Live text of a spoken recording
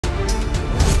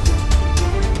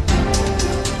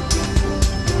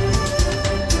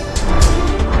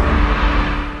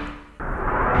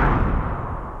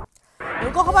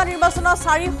লোকসভা নিৰ্বাচনত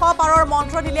 400 পাৰৰ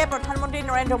মন্ত্ৰ দিলে প্ৰধানমন্ত্ৰী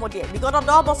নৰেন্দ্ৰ মোদীয়ে বিগত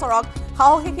 10 বছৰক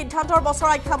সাহসী সিদ্ধান্তৰ বছৰ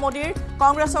আখ্যা মোদীৰ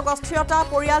কংগ্ৰেছক অস্থিৰতা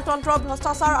পৰিয়ালতন্ত্ৰ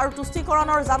ভ্ৰষ্টাচাৰ আৰু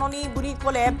তুষ্টিকৰণৰ জাননী বুলি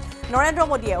ক'লে নৰেন্দ্ৰ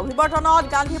মোদীয়ে অভিৱৰ্তনত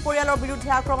গান্ধী পৰিয়ালৰ বিৰুদ্ধে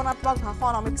আক্ৰমণাত্মক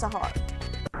ভাষণ অমিত শাহৰ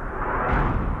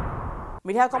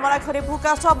বিধায়ক কমলাক্ষী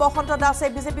ভূকাষ্ট বসন্ত দাসে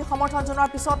বিজেপি সমৰ্থন জনোৱাৰ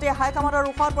পিছতে হাইকমাণ্ডৰ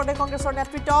ৰোষত প্ৰদেশ কংগ্ৰেছৰ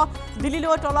নেতৃত্ব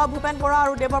দিল্লীলৈ তলব ভূপেন বৰা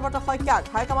আৰু দেৱব্ৰত শইকীয়াক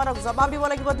হাইকমাণ্ডক জবাব দিব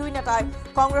লাগিব দুই নেতাই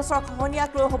কংগ্ৰেছৰ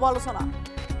খহনীয়াক লৈ হ'ব আলোচনা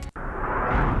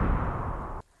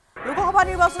লোকসভা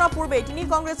নিৰ্বাচনৰ পূৰ্বে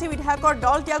 3 কংগ্ৰেছী বিধায়কৰ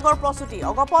দল ত্যাগৰ প্ৰস্তুতি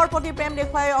অগপৰ প্ৰতি প্ৰেম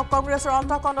দেখুৱাই কংগ্ৰেছৰ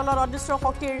অন্তঃকণ্ডলত অদৃশ্য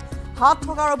শক্তিৰ হাত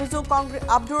থকাৰ অভিযোগ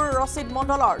আব্দুৰ ৰছিদ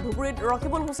মণ্ডলৰ ধুবুৰীত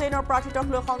ৰকিবুল হুছেইনৰ প্ৰাৰ্থিত্বক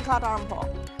লৈ সংঘাত আৰম্ভ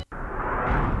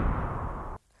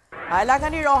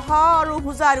হাইলাকান্দিৰ ৰহা আৰু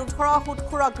হুজাইত 18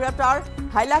 সুদখোৰক গ্ৰেপ্তাৰ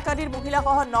হাইলাকান্দিৰ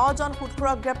মহিলাসহ 9 জন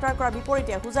সুদখোৰক গ্ৰেপ্তাৰ কৰাৰ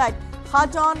বিপৰীতে হুজাইত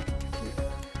 7 জন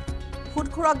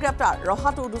সুদখোৰক গ্ৰেপ্তাৰ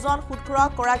ৰহাটো 2 জন সুদখোৰক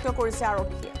কৰায়ত্ব কৰিছে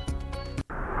আৰক্ষীয়ে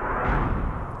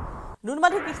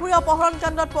নুনমাটি কিশোৰী অপহৰণ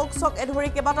কাণ্ডত পক্সক এধৰি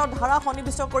কেইবাটাও ধাৰা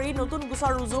সন্নিৱিষ্ট কৰি নতুন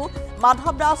গোচৰ ৰুজু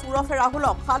মাধৱ দাস উৰফে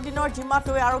ৰাহুলক 7 দিনৰ জিম্মাত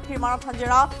লৈ আৰক্ষীৰ মাৰাথান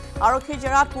জেৰা আৰক্ষীৰ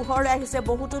জেৰাত পোহৰলৈ আহিছে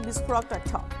বহুতো বিস্ফোৰক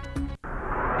তথ্য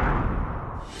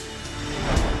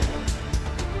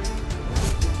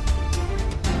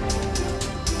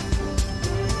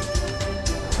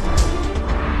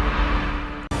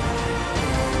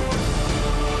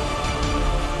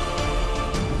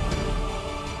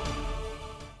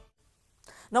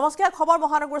নমস্কাৰ খবৰ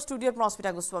মহানগৰ ষ্টুডিঅ'ত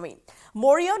মস্মিতা গোস্বামী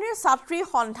মৰিয়নিৰ ছাত্ৰী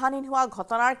সন্ধানহীন হোৱা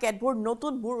ঘটনাৰ কেতবোৰ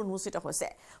নতুন মূৰ উন্মোচিত হৈছে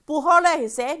পোহৰলৈ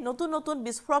আহিছে নতুন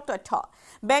বিস্ফোৰক তথ্য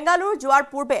বেংগালুৰু যোৱাৰ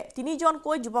পূৰ্বে 3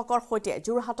 জনকৈ যুৱকৰ সৈতে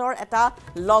যোৰহাটৰ এটা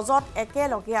লজত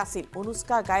একেলগে আছিল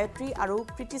অনুষ্কা গায়ত্ৰী আৰু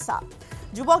প্ৰীতিশা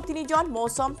যুৱক 3 জন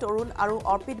মৌচম তৰুণ আৰু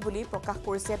অৰ্পিত বুলি প্ৰকাশ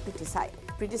কৰিছে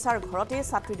প্ৰীতিশাৰ ঘৰতে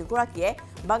ছাত্ৰী দুগৰাকীয়ে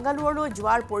বেংগালুৰুলৈ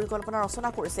যোৱাৰ পৰিকল্পনা ৰচনা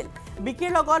কৰিছিল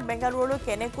বিকিৰ লগত বেংগালুৰুলৈ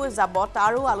কেনেকৈ যাব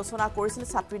তাৰো আলোচনা কৰিছিল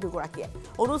ছাত্ৰী দুগৰাকীয়ে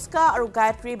অনুষ্কা আৰু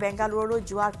গায়ত্ৰী বেংগালুৰুলৈ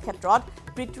যোৱাৰ ক্ষেত্ৰত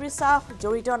প্ৰীতিশা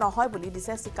জড়িত নহয় বুলি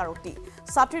দিছে স্বীকাৰোক্তি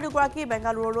ছাত্ৰী দুগৰাকী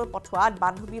বেংগালুৰুলৈ পঠোৱাত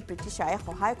বান্ধৱী প্ৰীতিশাই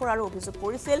সহায় কৰাৰ অভিযোগ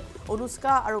কৰিছিল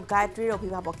অনুষ্কা আৰু গায়ত্ৰীৰ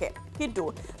অভিভাৱকে কিন্তু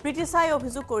প্ৰীতিশাই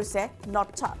অভিযোগ কৰিছে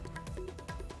নটছা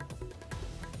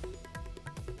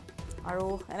আৰু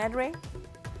এনেদৰে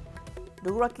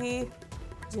দুগৰাকী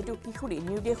যেহেতু কিশোৰী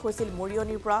নিৰ্দেশ হৈছিল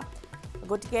মৰিয়নিৰ পৰা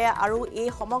গতিকে আৰু এই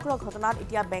সমগ্ৰ ঘটনাত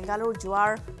এতিয়া বেংগালুৰু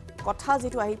যোৱাৰ কথা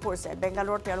যেটো আহি পৰিছে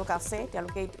বেংগালুৰুত তেওঁলোক আছে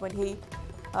তেওঁলোকে ইতিমধ্যে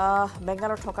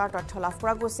বেংগালুৰুত থকাৰ তথ্য লাভ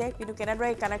কৰা গৈছে কিন্তু কেনেদৰে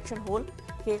কানেকশ্যন হ'ল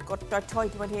সেই তথ্য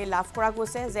ইতিমধ্যে লাভ কৰা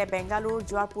গৈছে যে বেংগালুৰু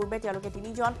যোৱাৰ পূৰ্বে তেওঁলোকে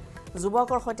 3 জন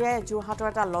যুৱকৰ সৈতে যোৰহাটৰ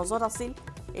এটা লজত আছিল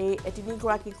এই 3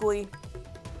 গৰাকীকৈ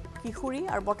কিশোৰী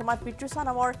আৰু বৰ্তমান প্ৰীতিশা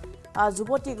নামৰ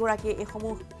যুৱতী গৰাকী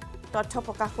এইসমূহ তথ্য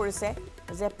প্ৰকাশ কৰিছে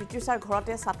যে প্ৰীতিশাৰ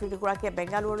ঘৰতে ছাত্ৰী দুগৰাকীয়ে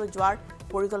বেংগালুৰুলৈ যোৱাৰ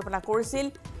পৰিকল্পনা কৰিছিল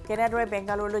কেনেদৰে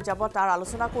বেংগালুৰুলৈ যাব তাৰ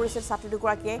আলোচনা কৰিছিল ছাত্ৰী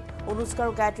দুগৰাকীয়ে অনুষ্কা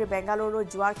আৰু গায়ত্ৰী বেংগালুৰুলৈ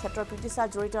যোৱাৰ ক্ষেত্ৰত প্ৰীতিশা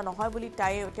জড়িত নহয় বুলি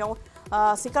তেওঁ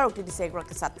স্বীকাৰোক্তি দিছে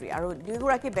এগৰাকী ছাত্ৰী আৰু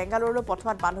দুগৰাকী বেংগালুৰুলৈ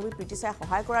পঠোৱাত বান্ধৱী প্ৰীতিশাই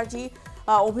সহায় কৰাৰ যি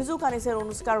অভিযোগ আনিছে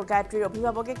অনুষ্কা আৰু গায়ত্ৰীৰ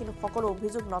অভিভাৱকে কিন্তু সকলো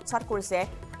অভিযোগ নৎসাত কৰিছে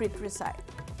প্ৰীতিশাই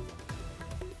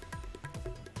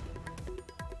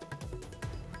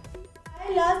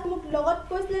লাস্ট মোক লগত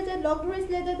কৈছিলে যে লগ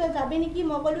ধৰিছিলে যে তই যাবি নেকি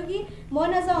মই ক'লো কি মই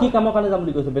নাযাওঁ কি কামৰ কাৰণে যাম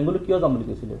বুলি কৈছে বেংগলুৰু কিয় যাম বুলি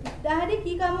কৈছিলে তাহাঁতি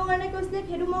কি কামৰ কাৰণে কৈছিলে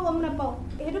সেইটো মই গম নাপাওঁ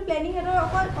সেইটো প্লেনিং হেতৰ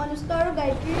অকল অনুষ্কা আৰু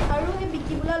গায়ত্ৰী আৰু সেই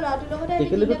বিকি বোলা ল'ৰাটোৰ লগতে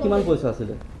একেলগে কিমান পইচা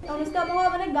আছিলে অনুষ্কা মই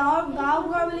মানে গাঁও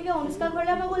ঘৰ বুলিকে অনুষ্কা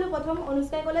ঘৰলৈ মই গ'লো প্ৰথম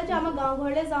অনুষ্কাই ক'লে যে আমাৰ গাঁও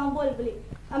ঘৰলৈ যাওঁ বল বুলি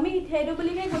আমি সেইটো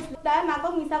বুলিকে কৈছিলোঁ তাই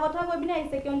মাকক মিছা কথা কৈ পিনে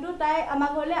আহিছে কিন্তু তাই আমাৰ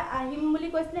ঘৰলৈ আহিম বুলি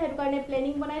কৈছিলে সেইটো কাৰণে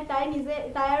প্লেনিং বনাই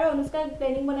তাই আৰু অনুষ্কাই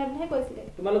প্লেনিং বনাই পিনে কৈছিলে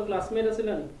তোমালোক ক্লাছমেট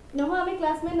আছিলা নহয় আমি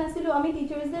ক্লাছমেট নাছিলোঁ আমি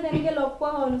টিচাৰ্ছে তেনেকৈ লগ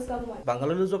পোৱা হয় অনুষ্কাক মই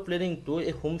বাংগালুৰু যোৱা প্লেনিংটো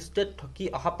এই হোমষ্টেত থাকি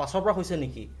অহা পাছৰ পৰা হৈছে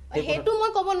নেকি সেইটো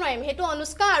মই ক'ব নোৱাৰিম সেইটো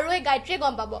অনুষ্কা আৰু এই গায়ত্ৰীয়ে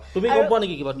গম পাব তুমি গম পোৱা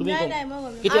নেকি কিবা তুমি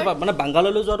কেতিয়াবা মানে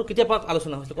বাংগালুৰু যোৱাটো কেতিয়াবা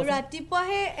আলোচনা হৈছিল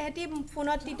ৰাতিপুৱাহে এহেঁতি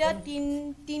ফোনত তেতিয়া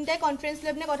তিনিটাই কনফাৰেন্স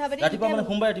লৈ পিনে কথা পাতি ৰাতিপুৱা মানে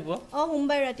সোমবাৰ ৰাতিপুৱা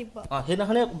সোমবাৰ ৰাতিপুৱা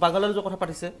সেইদিনাখনে বাংগালুৰু যোৱা কথা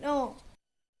পাতিছে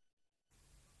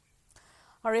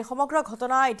আৰু এই সমগ্ৰ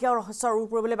ঘটনা এতিয়াও ৰহস্যৰ ৰূপ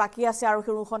পৰিবলৈ বাকী আছে আৰু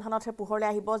সেই অনুসন্ধানতহে পোহৰলৈ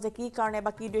আহিব যে কি কাৰণে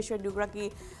বা কি উদ্দেশ্যে দুগৰাকী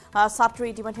ছাত্ৰী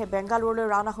ইতিমধ্যে বেংগালুৰুলৈ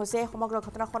ৰাওনা হৈছে সমগ্ৰ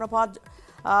ঘটনা সন্দৰ্ভত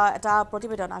এটা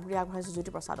প্ৰতিবেদন আগবঢ়াইছে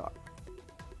জ্যোতি প্ৰসাদৰ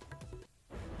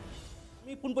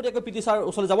আমি পোনপটীয়াকৈ প্ৰীতিশাৰ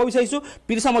ওচৰলৈ যাব বিচাৰিছোঁ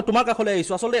প্ৰীতিশা মই তোমাৰ কাষলৈ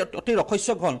আহিছোঁ আচলতে অতি ৰহস্য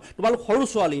ঘন তোমালোক সৰু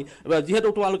ছোৱালী যিহেতু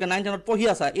তোমালোকে 9-10ত পঢ়ি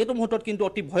আছা এইটো মুহূৰ্তত কিন্তু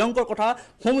অতি ভয়ংকৰ কথা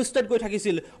হোমষ্টেত গৈ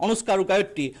থাকিছিল অনুষ্কা আৰু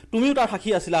গায়ত্ৰী তুমিও তাৰ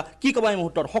সাক্ষী আছিলা কি ক'বা এই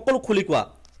মুহূৰ্তত সকলো খুলি কোৱা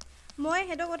মই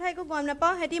হেটো কথা একো গম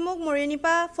নাপাওঁ হেতি মোক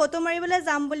মৰিনিপা ফটো মাৰিবলৈ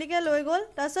যাম বুলিকে লৈ গ'ল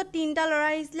তাৰপিছত তিনটা ল'ৰা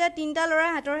আহিছিলে তিনটা ল'ৰা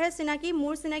হাতৰহে চিনাকি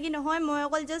মোৰ চিনাকি নহয় মই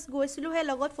অকল জাষ্ট গৈছিলোঁ হে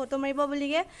লগত ফটো মাৰিব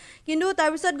বুলিকে কিন্তু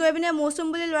তাৰপিছত গৈ পিনে মৌচুম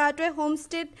বুলি ল'ৰাটোৱে হোম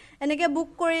ষ্টেত এনেকৈ বুক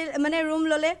কৰি মানে ৰুম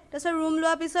ল'লে তাৰপিছত ৰুম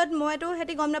লোৱাৰ পিছত মইতো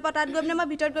হেতি গম নাপাওঁ তাত গৈ পিনে মই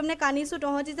ভিতৰত গৈ পিনে কান্দিছোঁ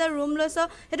তহঁতি যে ৰুম লৈছ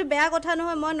সেইটো বেয়া কথা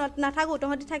নহয় মই নাথাকোঁ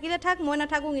তহঁতি থাকিলে থাক মই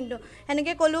নাথাকোঁ কিন্তু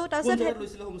সেনেকৈ ক'লোঁ তাৰপিছত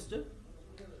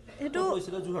সেইটো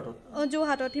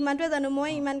যোৰহাটত সিমানটোৱে জানো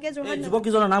মই ইমানকৈ যোৰহাট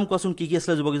যুৱকীজনৰ নাম কোৱাচোন কি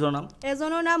আছিলে যুৱকীজনৰ নাম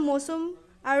এজনৰ নাম মৌচুম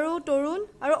আৰু তৰুণ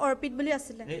আৰু অৰ্পিত বুলি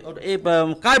আছিলে এই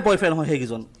কাৰ বয়ফ্ৰেণ্ড হয়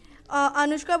সেইকেইজন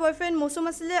অনুষ্কাৰ বয়ফ্ৰেণ্ড মৌচুম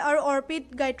আছিলে আৰু অৰ্পিত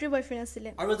গায়ত্ৰী বয়ফ্ৰেণ্ড আছিলে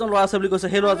আৰু এজন ল'ৰা আছে বুলি কৈছে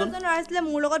সেই ল'ৰাজন ল'ৰা আছিলে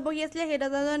মোৰ লগত বহি আছিলে সেই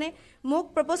দাদাজনে মোক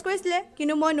প্ৰপ'জ কৰিছিলে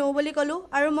কিন্তু মই ন' বুলি ক'লোঁ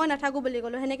আৰু মই নাথাকোঁ বুলি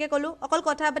ক'লোঁ সেনেকৈ ক'লোঁ অকল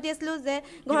কথা পাতি আছিলোঁ যে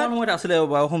ঘৰত সময়ত আছিলে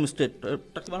হোম ষ্টেত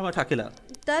কিমান সময় থাকিলা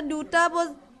তাত দুটা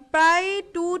প্ৰায়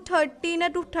 2:30 নে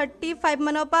 2:35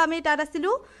 মানৰ পৰা আমি তাত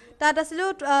আছিলোঁ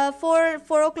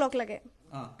 4 o'clock লাগে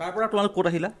তাৰ পৰা তোমালোক ক'ত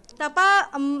আহিলা তাৰপৰা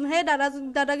সেই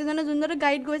দাদাকেইজনে যোনজনে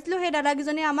গাড়ীত গৈছিলোঁ সেই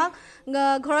দাদাকেইজনে আমাক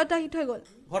ঘৰত আহি থৈ গ'ল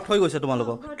ঘৰত থৈ গৈছে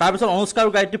তোমালোকক তাৰপিছত অনুষ্কা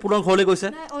আৰু গায়ত্ৰী পুনৰ ঘৰলৈ গৈছে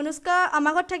অনুষ্কা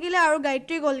আমাৰ ঘৰত থাকিলে আৰু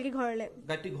গায়ত্ৰী গ'লগৈ ঘৰলৈ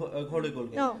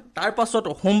তাৰ পাছত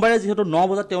সোমবাৰে যিহেতু 9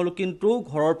 বজাত তেওঁলোক কিন্তু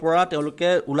ঘৰৰ পৰা তেওঁলোকে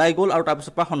ওলাই গ'ল আৰু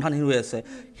তাৰপিছত পৰা সন্ধানহীন হৈ আছে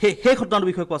সেই ঘটনাটোৰ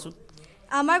বিষয়ে কোৱাচোন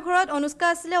আমাৰ ঘৰত অনুষ্কা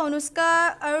আছিলে অনুষ্কা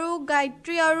আৰু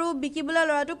গায়ত্ৰী আৰু বিকি বোলা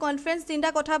ল'ৰাটো কনফাৰেন্স তিনটা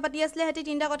কথা পাতি আছিলে হেতি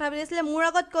তিনটা কথা পাতি আছিলে মোৰ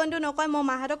আগত কইনটো নকয় মই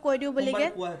মাহঁতক কৈ দিওঁ বুলিকে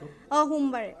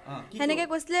সোমবাৰে সেনেকৈ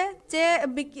কৈছিলে যে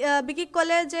বিকিক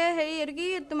ক'লে যে হেৰি এইটো কি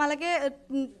তোমালোকে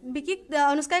বিকিক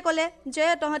অনুষ্কাই ক'লে যে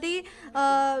তহঁতি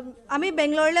আমি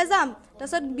বেংগলৰলৈ যাম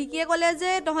তাৰপিছত বিকিয়ে ক'লে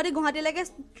যে তহঁতি গুৱাহাটীলৈকে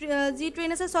যি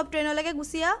ট্ৰেইন আছে চব ট্ৰেইনলৈকে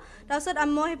গুচি আহ তাৰপিছত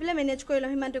মই সেইফালে মেনেজ কৰি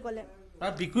লওঁ সিমানটো ক'লে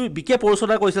বিকিয়ে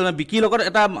পৰিচয় কৰিছিলে বিকিৰ লগত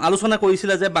এটা আলোচনা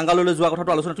কৰিছিলে যে বাংগালোৰলৈ যোৱা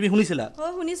কথাটো আলোচনা তুমি শুনিছিলা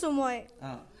শুনিছোঁ মই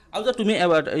আৰু যে তুমি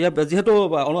যিহেতু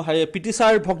পিটি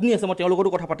ছাৰ ভগ্নী আছে মই তেওঁলোকতো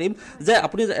কথা পাতিম যে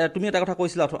তুমি এটা কথা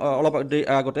কৈছিলা অলপ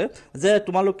আগতে যে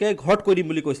তোমালোকে ঘৰত কৈ দিম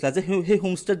বুলি কৈছিলা যে সেই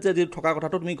হোমষ্টেত যে থকা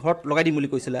কথাটো তুমি ঘৰত লগাই দিম বুলি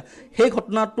কৈছিলা সেই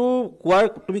ঘটনাটো কোৱাৰ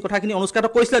তুমি কথাখিনি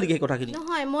অনুষ্কাৰক কৈছিলা নেকি সেই কথাখিনি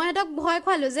নহয় মই সিহঁতক ভয়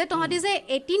খুৱালোঁ যে তহঁতি যে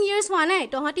 18 years হোৱা নাই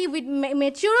তহঁতি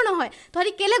মেচিয়ৰো নহয়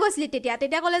তহঁতি কেলৈ গৈছিলি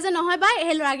তেতিয়া ক'লে যে নহয় বাই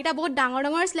সেই ল'ৰাকেইটা বহুত ডাঙৰ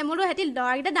আছিলে মোৰতো সিহঁতি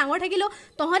ল'ৰাকেইটা ডাঙৰ থাকিলেও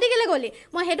তহঁতি কেলৈ গ'লি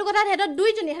মই সেইটো কথাত সিহঁতক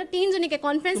 2জনী সিহঁতক 3জনীকে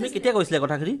কনফাৰেন্স তুমি কেতিয়া কৈছিলা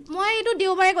কথাখিনি মই এইটো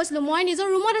দেওবাৰে কৈছিলোঁ মই নিজৰ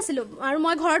ৰুমত আছিলোঁ আৰু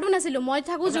মই ঘৰতো নাছিলোঁ মই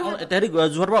থাকোঁ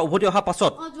যোৰহাটৰ পৰা উভতি অহাৰ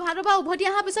পাছত যোৰহাটৰ পৰা উভতি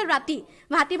অহাৰ পিছত ৰাতি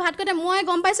ভাত খাওঁতে মই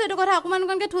গম পাইছোঁ এইটো কথা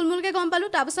অকণমানকৈ থুলমূলকৈ গম পালোঁ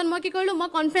তাৰপিছত মই কি কৰিলোঁ মই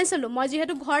কনফাৰেন্স হ'লোঁ মই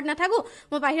যিহেতু ঘৰত নাথাকোঁ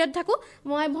মই বাহিৰত থাকোঁ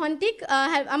মই ভণ্টিক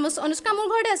অনুষ্কা মোৰ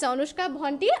ঘৰতে আছে অনুষ্কা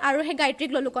ভণ্টি আৰু সেই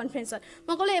গায়ত্ৰীক ল'লোঁ কনফাৰেন্সত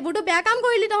মই ক'লোঁ এইবোৰতো বেয়া কাম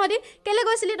কৰিলি তহঁতি কেলৈ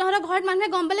গৈছিলি তহঁতৰ ঘৰত মানুহে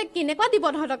গম পালে কেনেকুৱা দিব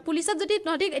তহঁতক পুলিচত যদি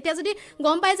তহঁতি এতিয়া যদি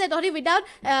গম পাই যায় তহঁতি without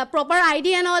proper ID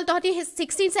and all তহঁতি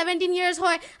 16-17 years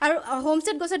হয় আৰু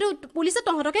হোমষ্টেত গৈছেতো পুলিচে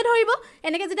তহঁতকে ধৰিব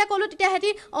এনেকৈ যেতিয়া ক'লোঁ তেতিয়া সিহঁতি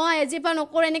এজিৰ পৰা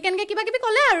নকৰে এনেকৈ কিবা কিবি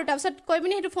ক'লে আৰু তাৰপিছত কৈ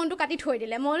পিনি সেইটো ফোনটো কাটি থৈ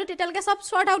দিলে মইতো তেতিয়ালৈকে চব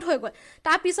শ্বৰ্ট আউট হৈ গ'ল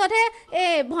তাৰপিছতহে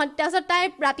তাৰপিছত তাই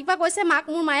ৰাতিপুৱা কৈছে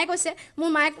মোৰ মায়ে কৈছে মোৰ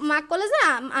মাক ক'লে যে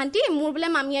আণ্টি মোৰ বোলে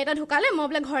মামী আইতা ঢুকালে মই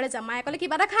বোলে ঘৰলৈ যাম মায়ে ক'লে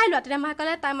কিবা এটা খাই লোৱা তেতিয়া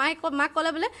মায়ে ক'লে মাক ক'লে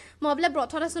বোলে মই বোলে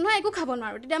ব্ৰথত আছোঁ নহয় একো খাব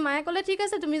নোৱাৰোঁ তেতিয়া মায়ে ক'লে ঠিক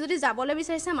আছে তুমি যদি যাবলৈ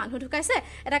বিচাৰিছা মানুহ ঢুকাইছে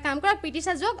এটা কাম কৰা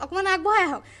পিটিছা যাওক অকণমান আগবঢ়াই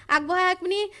আহক আগবঢ়াই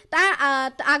পিনি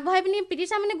আগবঢ়াই পিনি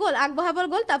পিটিছা মানে গ'ল আগবঢ়াব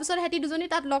গ'ল তাৰপিছত সিহঁতি দুজনী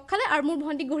তাত লগ খালে আৰু মোৰ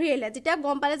ভণ্টি ঘূৰি আহিলে যেতিয়া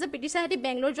গম পালে যে পিটিছা সিহঁতি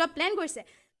বেংগলোৰ যোৱা প্লেন কৰিছে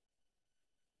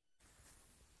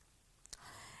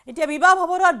এতিয়া বিবাহ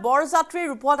ভৱনত বৰযাত্ৰীৰ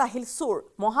ৰূপত আহিল চোৰ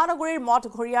মহানগৰীৰ মঠ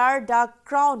ঘৰিয়াৰ দ্য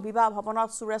ক্ৰাউন বিবাহ ভৱনত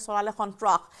চোৰে চলালে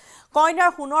সন্ত্ৰাস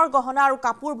কইনাৰ সোণৰ গহনা আৰু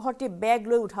কাপোৰ ভৰ্তি বেগ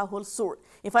লৈ উঠা হ'ল চোৰ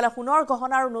ইফালে সোণৰ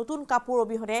গহনা আৰু নতুন কাপোৰ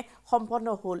অবিহনে সম্পন্ন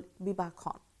হ'ল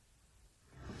বিবাহখন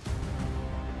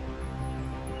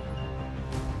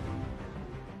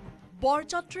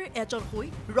বৰযাত্ৰীৰ এজন হৈ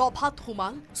ৰভাত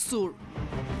সোমাল চোৰ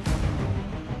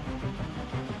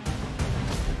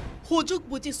সুযোগ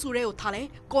বুজি চোৰে উঠালে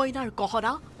কইনাৰ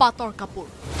গহনা পাটৰ কাপোৰ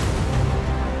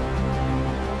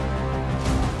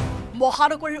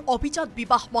মহানগৰীৰ অভিজাত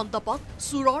বিবাহ মণ্ডপত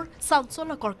চোৰৰ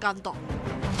চাঞ্চল্যকৰ কাণ্ড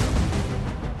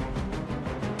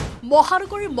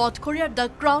মহানগৰীৰ মঠঘৰীয়াৰ দ্য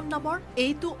ক্ৰাউন নামৰ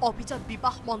এইটো অভিজাত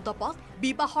বিবাহ মণ্ডপত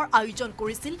বিবাহৰ আয়োজন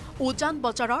কৰিছিল উজান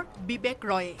বজাৰৰ বিবেক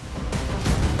ৰয়ে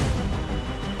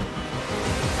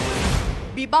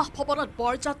বিবাহ ভৱনত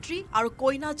বৰযাত্ৰী আৰু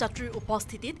কইনা যাত্ৰীৰ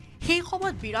উপস্থিতিত সেই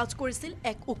সময়ত বিৰাজ কৰিছিল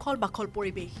এক উখল মাখল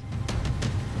পৰিৱেশ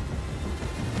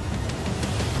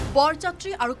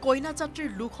বৰযাত্ৰী আৰু কইনা যাত্ৰীৰ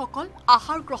লোকসকল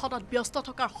আহাৰ গ্ৰহণত ব্যস্ত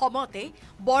থকাৰ সময়তে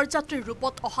বৰযাত্ৰীৰ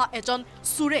ৰূপত অহা এজন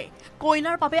চোৰে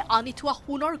কইনাৰ বাবে আনি থোৱা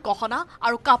সোণৰ গহনা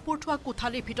আৰু কাপোৰ থোৱা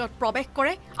কোঠালিৰ ভিতৰত প্ৰৱেশ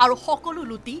কৰে আৰু সকলো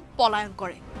লুটি পলায়ন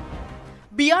কৰে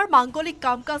বিয়াৰ মাংগলিক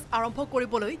কাম কাজ আৰম্ভ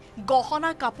কৰিবলৈ গহনা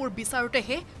কাপোৰ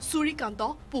বিচাৰোতেহে চুৰিকাণ্ড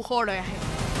পোহৰলৈ আহে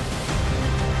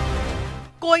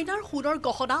কইনাৰ সোণৰ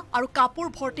গহনা আৰু কাপোৰ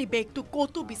ভৰ্তি বেগটো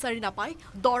ক'তো বিচাৰি নাপায়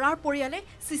দৰাৰ পৰিয়ালে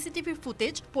চিচিটিভি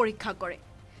ফুটেজ পৰীক্ষা কৰে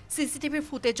চিচিটিভি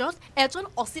ফুটেজত এজন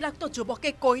অচিনাক্ত যুৱকে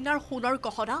কইনাৰ সোণৰ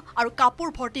গহনা আৰু কাপোৰ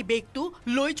ভৰ্তি বেগটো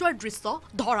লৈ যোৱাৰ দৃশ্য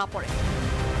ধৰা পৰে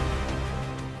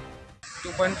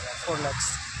 2.4 lakhs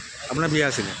আপোনাৰ বিয়া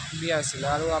আছিলে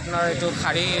আৰু আপোনাৰ এইটো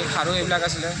খাৰু এইবিলাক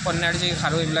আছিলে কন্যাৰ যি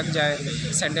খাৰু এইবিলাক যায়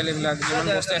চেণ্ডেল এইবিলাক যিমান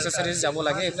বস্তু এচেছৰিজ যাব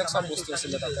লাগে এইবিলাক সব বস্তু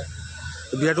আছিলে তাতে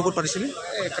বিয়াটো ক'ত পাতিছিলে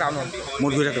এই ক্ৰাউনত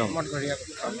মঠঘৰীয়া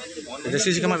এতিয়া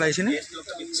চিচি কেমেৰাত আহিছেনে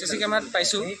চিচি কেমেৰাত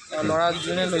পাইছোঁ ল'ৰা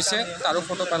যোনে লৈছে তাৰো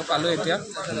ফটো পালোঁ এতিয়া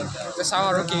চাওঁ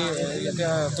আৰু কি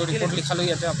এতিয়া তো ৰিপৰ্ট লিখালোঁ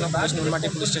ইয়াতে আপোনাৰ পুলিচ নুনমাটি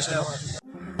পুলিচ ষ্টেচনত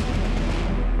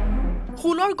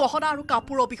সোণৰ গহনা আৰু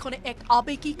কাপোৰ অবিহনে এক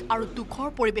আৱেগিক আৰু দুখৰ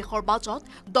পৰিৱেশৰ মাজত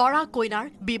দৰা কইনাৰ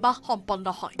বিবাহ সম্পন্ন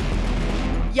হয়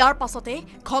ইয়াৰ পাছতে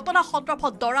ঘটনা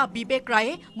সন্দৰ্ভত দৰা বিবেক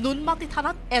ৰায়ে নুনমাটি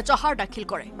থানাত এজাহাৰ দাখিল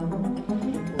কৰে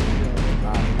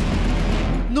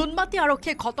নুনমাটি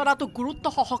আৰক্ষীয়ে ঘটনাটো গুৰুত্ব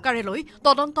সহকাৰে লৈ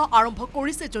তদন্ত আৰম্ভ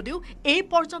কৰিছে যদিও এই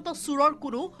পৰ্যন্ত চুৰৰ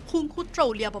কোনো সুংসূত্ৰ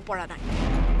উলিয়াব পৰা নাই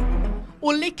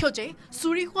উল্লেখ্য যে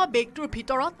চুৰি হোৱা বেগটোৰ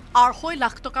ভিতৰত 2.5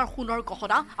 লাখ টকাৰ সোণৰ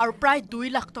গহনা আৰু প্ৰায়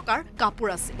 2 লাখ টকাৰ কাপোৰ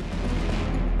আছে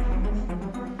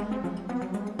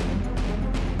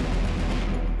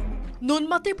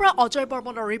নুনমাটিৰ পৰা অজয়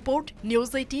বৰ্মনৰ report news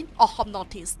 18 Assam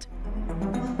north east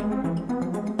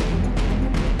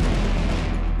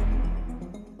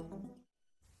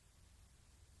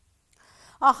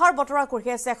আহাৰ বতৰা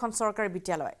কঢ়িয়াই আছে এখন চৰকাৰী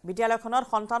বিদ্যালয়খনত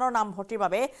সন্তানৰ নাম ভৰ্তিৰ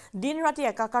বাবে দিন ৰাতি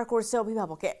একাকাৰ কৰিছে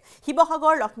অভিভাৱকে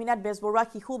শিৱসাগৰ লক্ষ্মীনাথ বেজবৰুৱা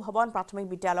শিশু ভৱন প্ৰাথমিক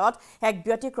বিদ্যালয়ত এক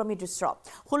ব্যতিক্ৰমী দৃশ্য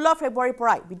 16 ফেব্ৰুৱাৰীৰ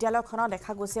পৰাই বিদ্যালয়খনত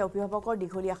দেখা গৈছে অভিভাৱকৰ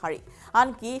দীঘলীয়া শাৰী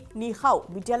আনকি নিশাও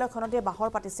বিদ্যালয়খনতে বাহৰ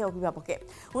পাতিছে অভিভাৱকে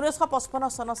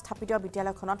 1955 চনত স্থাপিত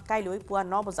বিদ্যালয়খনত কাইলৈ পুৱা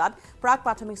 9 বজাত প্ৰাক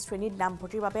প্ৰাথমিক শ্ৰেণীত নাম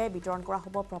ভৰ্তিৰ বাবে বিতৰণ কৰা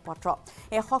হ'ব প্ৰপত্ৰ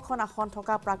 100খন আসন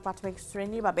থকা প্ৰাক প্ৰাথমিক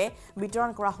শ্ৰেণীৰ বাবে বিতৰণ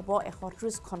কৰা হ'ব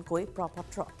 130খনকৈ প্ৰপত্ৰ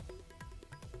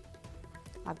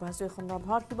আগবাঢ়িছো এই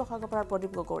সন্দৰ্ভত শিৱসাগৰৰ পৰা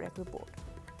প্ৰদীপ গগৈৰ এক ৰিপৰ্ট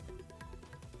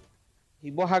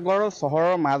শিৱসাগৰ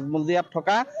চহৰৰ মাজমজিয়াত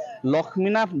থকা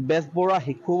লক্ষ্মীনাথ বেজবৰুৱা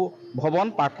শিশু ভৱন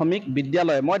প্ৰাথমিক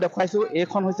বিদ্যালয় মই দেখাইছো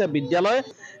এইখন হৈছে বিদ্যালয়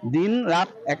দিন ৰাত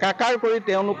একাকাৰ কৰি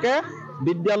তেওঁলোকে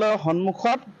বিদ্যালয়ৰ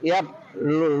সন্মুখত ইয়াত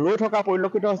ৰৈ থকা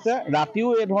পৰিলক্ষিত হৈছে ৰাতিও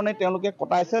এই ধৰণে তেওঁলোকে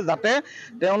কটাইছে যাতে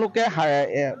তেওঁলোকে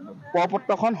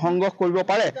প্ৰপত্ৰখন সংগ্ৰহ কৰিব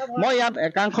পাৰে মই ইয়াত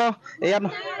একাংশ ইয়াত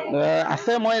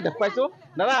আছে মই দেখাইছো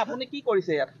দাদা আপুনি কি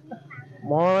কৰিছে ইয়াত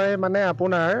মই মানে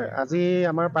আপোনাৰ আজি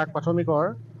আমাৰ প্ৰাক প্ৰাথমিকৰ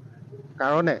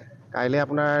কাৰণে কাইলৈ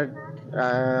আপোনাৰ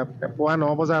পুৱা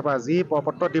 9 বজাৰ পৰা যি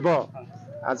প্ৰপত্ৰ দিব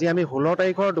আজি আমি 16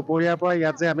 তাৰিখৰ দুপৰীয়াৰ পৰা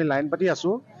ইয়াত যে আমি লাইন পাতি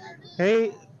আছো সেই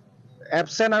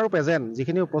এবসেন্ট আৰু প্ৰেজেন্ট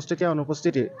যিখিনি উপস্থিতি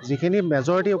অনুপস্থিতি যিখিনি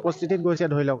মেজৰিটি উপস্থিতিত গৈছে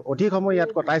ধৰি লওক অধিক সময়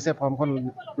ইয়াত কটাইছে ফৰ্মখন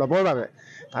ল'বৰ বাবে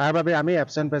তাৰ বাবে আমি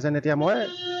এবসেন্ট প্ৰেজেন্ট এতিয়া মই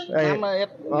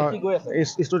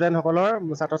ষ্টুডেণ্টসকলৰ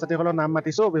ছাত্ৰ ছাত্ৰীসকলৰ নাম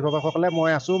মাতিছোঁ অভিভাৱকসকলে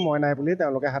মই আছোঁ মই নাই বুলি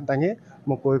তেওঁলোকে হাত দাঙি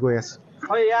মোক গৈ আছে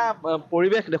হয় ইয়াৰ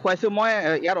পৰিৱেশ দেখুৱাইছোঁ মই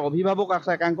ইয়াৰ অভিভাৱক আছে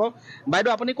একাংশ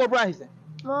বাইদেউ আপুনি ক'ৰ পৰা আহিছে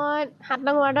মই 7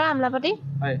 নং ৱাৰ্ডৰ আমলাপতি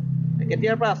হয়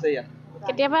কেতিয়াৰ পৰা আছে ইয়াত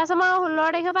কেতিয়াৰ পৰা আছে মই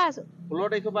 16 তাৰিখৰ পৰা আছোঁ 16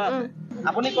 তাৰিখৰ পৰা আছে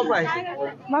আপুনি ক'ৰ পৰা আহিছে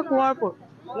মই কুঁৱৰপুৰ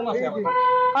কোন আছে আপোনাৰ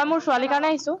হয় মোৰ ছোৱালীৰ কাৰণে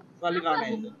আহিছোঁ ছোৱালীৰ কাৰণে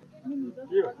আহিছে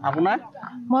আপোনাৰ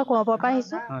মই কুঁৱৰপুৰৰ পৰা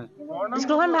আহিছোঁ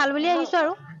স্কুলখন ভাল বুলি আহিছোঁ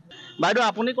আৰু বাইদেউ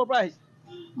আপুনি ক'ৰ পৰা আহিছে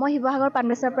মই শিৱসাগৰ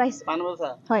পানবেচাৰ পৰা আহিছোঁ পানবছা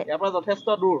হয় ইয়াৰ পৰা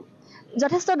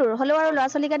যথেষ্ট দূৰ হ'লেও আৰু ল'ৰা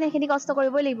ছোৱালীৰ কাৰণে সেইখিনি কষ্ট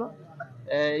কৰিবই লাগিব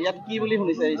ইয়াত কি বুলি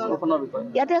শুনিছে স্কুলখনৰ বিষয়ে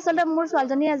ইয়াতে আচলতে মোৰ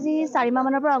ছোৱালীজনী আজি 4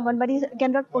 মাহমানৰ পৰা অংগনবাড়ী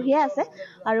কেন্দ্ৰত পঢ়িয়ে আছে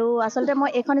আৰু আচলতে মই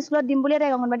এখন স্কুলত দিম বুলি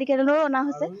তাইক অংগনবাড়ী কেন্দ্ৰৰো অনা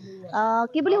হৈছে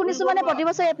কি বুলি শুনিছোঁ মানে প্ৰতি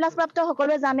বছৰ A+ প্ৰাপ্ত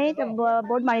সকলোৱে জানেই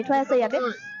বৰ্ড মাৰি থোৱা আছে ইয়াতে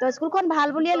তো স্কুলখন ভাল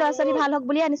বুলিয়ে ল'ৰা ছোৱালী ভাল হওক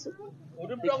বুলিয়ে আনিছোঁ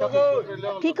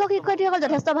শিক্ষক শিক্ষয়িত্ৰীসকল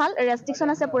যথেষ্ট ভাল ৰেষ্ট্ৰিকশ্যন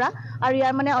আছে পুৰা আৰু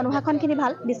ইয়াৰ মানে অনুশাসনখিনি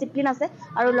ভাল ডিচিপ্লিন আছে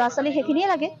আৰু ল'ৰা ছোৱালী সেইখিনিয়ে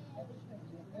লাগে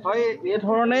হয় এই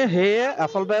ধৰণে হেয়ে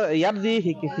আচলতে ইয়াত যি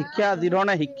শিক্ষা যি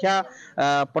ধৰণে শিক্ষা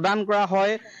প্ৰদান কৰা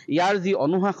হয় ইয়াৰ যি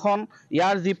অনুশাসন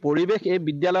ইয়াৰ যি পৰিৱেশ এই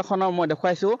বিদ্যালয়খনৰ মই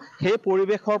দেখুৱাইছোঁ সেই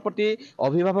পৰিৱেশৰ প্ৰতি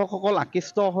অভিভাৱকসকল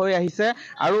আকৃষ্ট হৈ আহিছে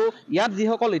আৰু ইয়াত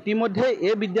যিসকল ইতিমধ্যে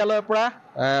এই বিদ্যালয়ৰ পৰা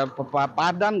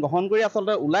পাঠদান গ্ৰহণ কৰি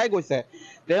আচলতে ওলাই গৈছে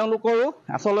তেওঁলোকৰো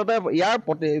আচলতে ইয়াৰ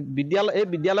এই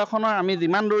বিদ্যালয়খনৰ আমি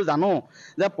যিমান দূৰ জানো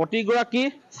যে প্ৰতিগৰাকী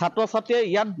ছাত্ৰ ছাত্ৰীয়ে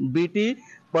ইয়াত বৃত্তি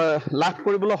লাভ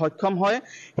কৰিবলৈ সক্ষম হয়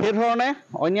সেই ধৰণে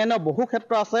অন্যান্য বহু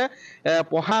ক্ষেত্ৰ আছে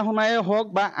পঢ়া শুনাই হওক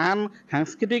বা আন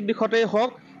সাংস্কৃতিক দিশতেই হওক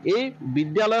এই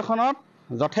বিদ্যালয়খনত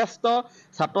যথেষ্ট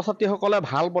ছাত্ৰ ছাত্ৰীসকলে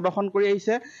ভাল প্ৰদৰ্শন কৰি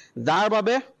আহিছে যাৰ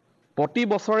বাবে প্ৰতি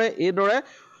বছৰে এইদৰে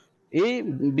এই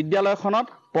বিদ্যালয়খনত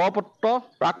প্ৰপত্ৰ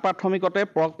প্ৰাক প্ৰাথমিকতে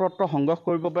প্ৰপত্ৰ সংগ্ৰহ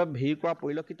কৰিবৰ বাবে ভিৰ কৰা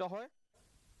পৰিলক্ষিত হয়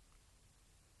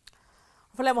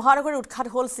ফলে মহানগৰীৰ উৎখাত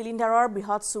হ'ল চিলিণ্ডাৰৰ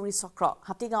বৃহৎ চুৰি চক্ৰ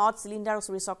হাতীগাঁৱত চিলিণ্ডাৰ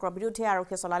চুৰি চক্ৰৰ বিৰুদ্ধে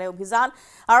আৰক্ষীয়ে চলালে অভিযান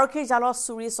আৰক্ষীৰ জালত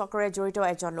চুৰি চক্ৰৰে জড়িত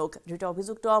এজন লোক ধৃত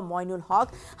অভিযুক্ত মইনুল হক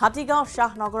হাতীগাঁও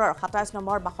শাহনগৰৰ 27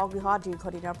 নম্বৰ বাসগৃহত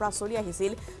দীৰ্ঘদিনৰ পৰা চলি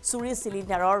আহিছিল চুৰি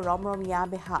চিলিণ্ডাৰৰ ৰমৰমীয়া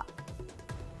বেহা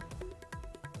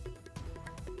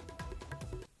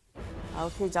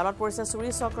আৰক্ষীৰ জালত পৰিছে চুৰি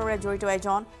চক্ৰৰে জড়িত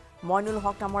এজন মইনুল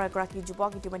হক নামৰ এগৰাকী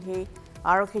যুৱক ইতিমধ্যে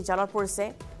আৰক্ষীৰ জালত পৰিছে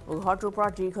ঘৰটোৰ পৰা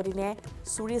দীৰ্ঘদিনে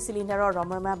চুৰি চিলিণ্ডাৰৰ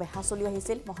ৰমৰমীয়া বেহা চলি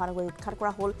আহিছিল মহানগৰীত উৎখাত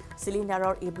কৰা হ'ল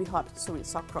চিলিণ্ডাৰৰ এই বৃহৎ চুৰি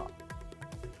চক্ৰ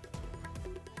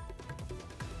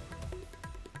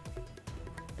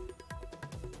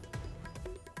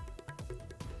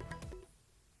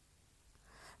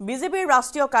বিজেপিৰ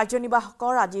ৰাষ্ট্ৰীয়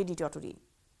কাৰ্যনিৰ্বাহকৰ আজি দ্বিতীয়টো দিন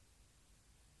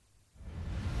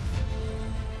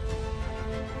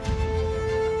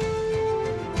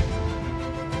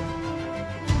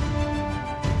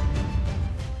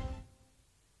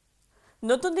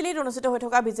নতুন দিল্লীত অনুষ্ঠিত হৈ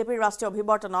থকা বিজেপিৰ ৰাষ্ট্ৰীয়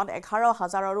অভিৱৰ্তনত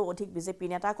 11,000ৰো অধিক বিজেপি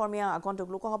নেতা-কৰ্মীয়ে আগন্তুক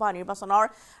লোকসভা নিৰ্বাচনৰ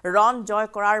ৰণ জয়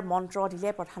কৰাৰ মন্ত্ৰ দিলে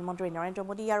প্ৰধানমন্ত্ৰী নৰেন্দ্ৰ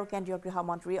মোদী আৰু কেন্দ্ৰীয়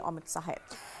গৃহমন্ত্ৰী অমিত শাহে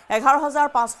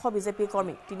 11,500 বিজেপি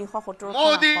কৰ্মী 370খন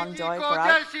আসন জয়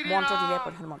কৰাৰ মন্ত্ৰ দিলে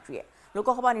প্ৰধানমন্ত্ৰীয়ে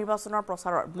লোকসভা নিৰ্বাচনৰ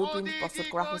প্ৰচাৰৰ ব্লুপ্ৰিণ্ট প্ৰস্তুত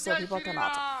কৰা হৈছে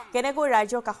অভিৱৰ্তনত কেনেকৈ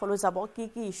ৰাজ্যৰ কাষলৈ যাব কি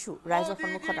ইস্যু ৰাজ্যৰ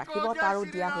সন্মুখত ৰাখিব তাৰো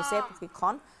দিয়া হৈছে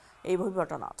প্ৰশিক্ষণ এই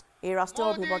অভিৱৰ্তনত এই ৰাষ্ট্ৰীয়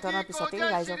অভিৱৰ্তনৰ পিছতে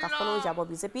ৰাজ্যৰ কাষলৈ যাব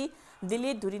বিজেপি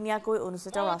দিল্লীত দুদিনীয়াকৈ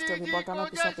অনুষ্ঠিত ৰাষ্ট্ৰীয় অভিৱৰ্তনৰ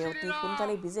পিছতে অতি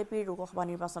সোনকালে বিজেপিৰ লোকসভা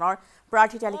নিৰ্বাচনৰ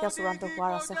প্ৰাৰ্থী তালিকা চূড়ান্ত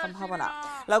হোৱাৰ আছে সম্ভাৱনা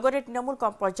লগতে তৃণমূল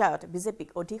পৰ্যায়ত বিজেপিক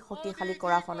অধিক শক্তিশালী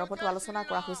কৰাৰ সন্দৰ্ভতো আলোচনা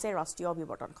কৰা হৈছে ৰাষ্ট্ৰীয়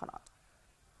অভিৱৰ্তনখনত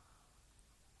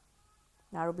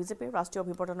আৰু বিজেপিৰ ৰাষ্ট্ৰীয়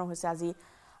অভিৱৰ্তনৰ হৈছে আজি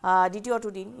দ্বিতীয়টো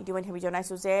দিন ইতিমধ্যে আমি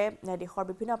জনাইছো যে দেশৰ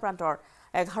বিভিন্ন প্ৰান্তৰ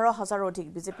 11,000ৰো অধিক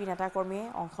বিজেপি নেতা-কৰ্মীয়ে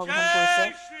অংশগ্ৰহণ কৰিছে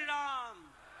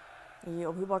এই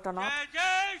অভিৱৰ্তনত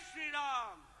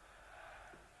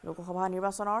লোকসভা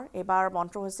নিৰ্বাচনৰ এবাৰ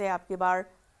মন্ত্ৰ হৈছে আপকি বাৰ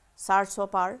 400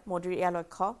 পাৰ মোদীৰ এয়া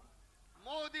লক্ষ্য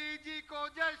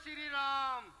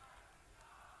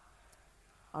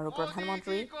আৰু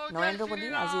প্ৰধানমন্ত্ৰী নৰেন্দ্ৰ মোদী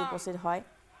আজি উপস্থিত হয়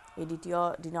এই দ্বিতীয়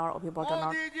দিনৰ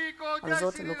অভিৱৰ্তনত আৰু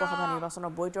য'ত লোকসভা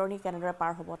নিৰ্বাচনৰ বৈতৰণি কেনেদৰে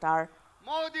পাৰ হ'ব তাৰ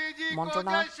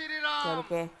মন্ত্ৰণা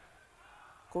তেওঁলোকে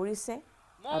কৰিছে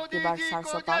আপকি বাৰ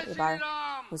 400 পাৰ এবাৰ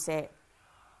হৈছে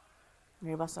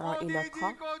নিৰ্বাচনৰ এই লক্ষ্য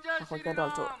শাসকীয়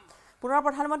দলটোৰ পুনৰ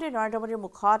প্ৰধানমন্ত্ৰী নৰেন্দ্ৰ মোদীৰ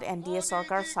মুখত এনডিএ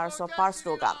চৰকাৰ 400 পাৰ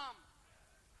শ্লোগান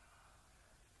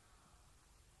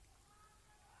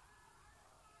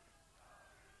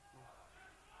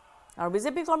আৰু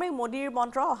বিজেপি কৰ্মীক মোদীৰ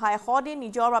মন্ত্ৰ অহা 100 দিন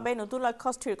নিজৰ বাবে নতুন লক্ষ্য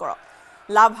স্থিৰ কৰক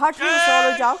লাভাৰ্থীৰ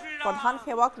ওচৰলৈ যাওক প্ৰধান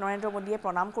সেৱক নৰেন্দ্ৰ মোদীয়ে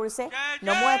প্ৰণাম কৰিছে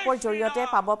নমো এপৰ জৰিয়তে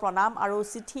পাব প্ৰণাম আৰু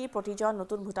চিঠি প্ৰতিজন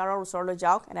নতুন ভোটাৰৰ ওচৰলৈ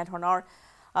যাওক এনেধৰণৰ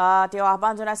তেওঁ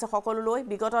আহ্বান জনাইছে সকলোলৈ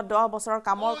বিগত 10 বছৰৰ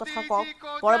কামৰ কথা কওক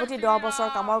পৰৱৰ্তী 10 বছৰৰ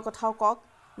কামৰ কথাও কওক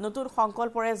নতুন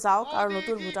সংকল্পৰে যাওক আৰু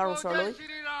নতুন ভোটাৰৰ ওচৰলৈ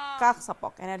কাষ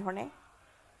চাপক এনেধৰণে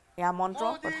এয়া মন্ত্ৰ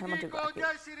প্ৰধানমন্ত্ৰীগৰাকীৰ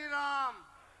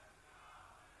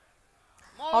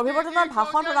অভিৱৰ্তনত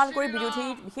ভাষণ প্ৰদান কৰি বিৰোধী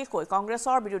বিশেষকৈ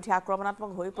কংগ্ৰেছৰ বিৰুদ্ধে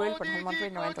আক্ৰমণাত্মক হৈ পৰিল প্ৰধানমন্ত্ৰী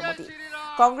নৰেন্দ্ৰ মোদী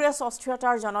কংগ্ৰেছ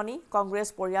অস্থিৰতাৰ জননী কংগ্ৰেছ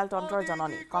পৰিয়ালতন্ত্ৰৰ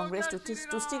জননী কংগ্ৰেছ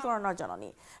তুষ্টিকৰণৰ জননী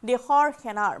দেশৰ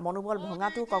সেনাৰ মনোবল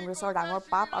ভঙাটো কংগ্ৰেছৰ ডাঙৰ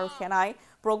পাপ আৰু সেনাই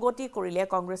প্ৰগতি কৰিলে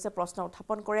কংগ্ৰেছে প্ৰশ্ন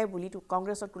উত্থাপন কৰে বুলি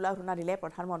কংগ্ৰেছৰ তুলাধুনা দিলে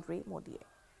প্ৰধানমন্ত্ৰী মোদীয়ে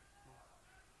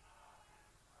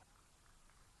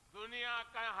दुनिया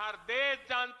का हर देश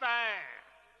जानता है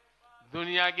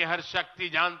दुनिया की हर शक्ति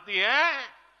जानती है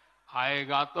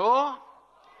आएगा तो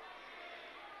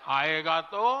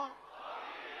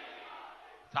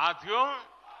साथियों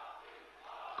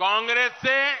कांग्रेस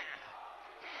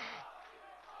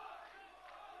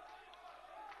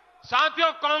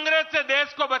से देश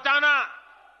को बचाना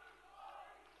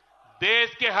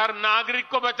देश के हर नागरिक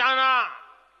को बचाना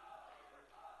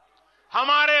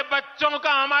हमारे बच्चों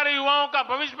का हमारे युवाओं का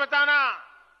भविष्य बचाना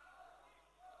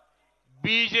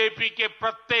बीजेपी के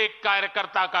प्रत्येक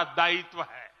कार्यकर्ता का दायित्व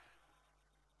है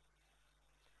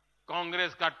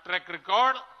कांग्रेस का ट्रैक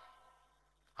रिकॉर्ड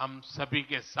हम सभी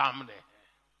के सामने है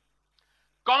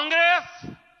कांग्रेस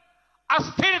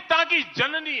अस्थिरता की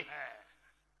जननी है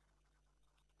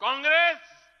कांग्रेस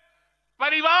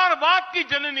परिवारवाद की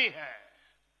जननी है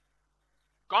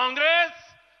कांग्रेस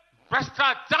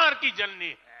भ्रष्टाचार की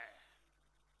जननी है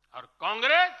और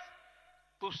कांग्रेस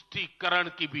तुष्टीकरण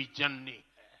की भी जननी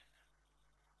है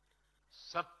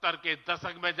 70 के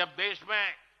दशक में जब देश में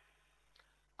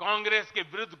कांग्रेस के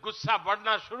विरुद्ध गुस्सा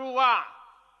बढ़ना शुरू हुआ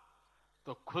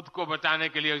तो खुद को बचाने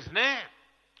के लिए इसने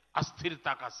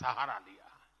अस्थिरता का सहारा लिया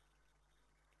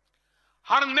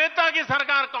हर नेता की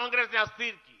सरकार कांग्रेस ने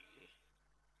अस्थिर की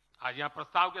आज यहां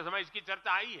प्रस्ताव के समय इसकी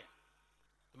चर्चा आई है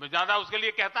तो मैं ज्यादा उसके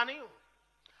लिए कहता नहीं हूं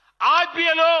आज भी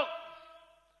ये लोग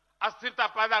अस्थिरता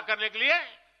पैदा करने के लिए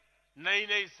नई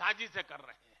नई साजिशें कर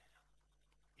रहे हैं।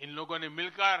 इन लोगों ने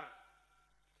मिलकर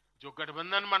जो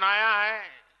गठबंधन बनाया है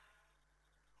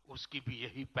उसकी भी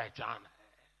यही पहचान है।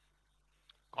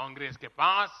 कांग्रेस के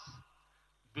पास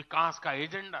विकास का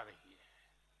एजेंडा नहीं है,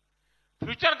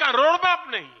 फ्यूचर का रोड मैप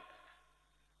नहीं है।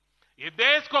 ये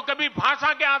देश को कभी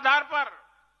भाषा के आधार पर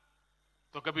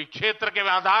तो कभी क्षेत्र के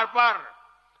आधार पर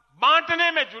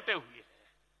बांटने में जुटे हुए हैं।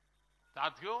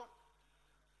 साथियों,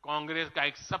 कांग्रेस का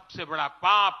एक सबसे बड़ा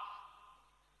पाप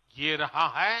ये रहा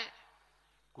है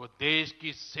कि देश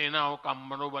की सेनाओं का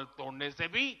मनोबल तोड़ने से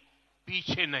भी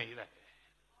पीछे नहीं रहे।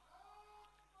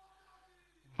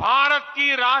 भारत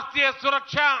की राष्ट्रीय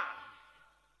सुरक्षा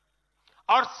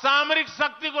और सामरिक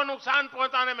शक्ति को नुकसान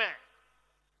पहुंचाने में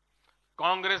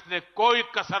कांग्रेस ने कोई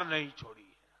कसर नहीं छोड़ी है।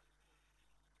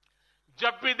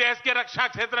 जब भी देश के रक्षा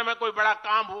क्षेत्र में कोई बड़ा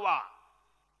काम हुआ,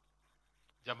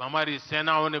 जब हमारी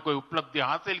सेनाओं ने कोई उपलब्धि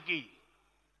हासिल की,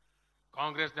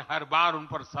 कांग्रेस ने हर बार उन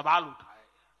पर सवाल उठाए।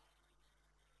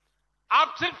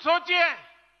 आप सिर्फ सोचिए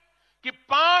कि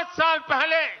 5 साल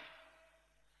पहले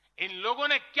इन लोगों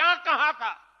ने क्या कहा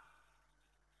था।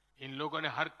 इन लोगों ने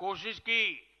हर कोशिश की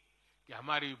कि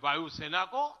हमारी वायुसेना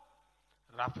को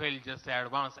राफेल जैसे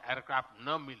एडवांस एयरक्राफ्ट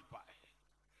न मिल पाए।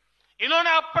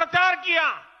 इन्होंने अब प्रचार किया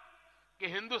कि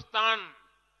हिंदुस्तान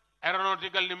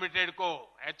एरोनॉटिकल लिमिटेड को,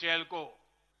 HAL को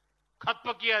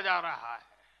खत्म किया जा रहा है।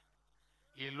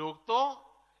 ये लोग तो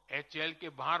HAL के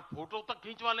बाहर फोटो तक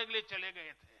खींचवाने के लिए चले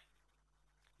गए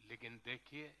थे। लेकिन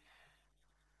देखिए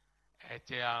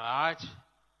HAL आज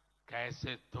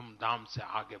कैसे धूमधाम से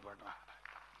आगे बढ़ रहा है।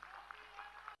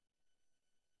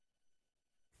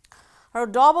 আৰু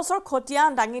 10 বছৰ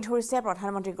খতিয়ান দাঙি ধৰিছে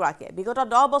প্ৰধানমন্ত্ৰীগৰাকীয়ে। বিগত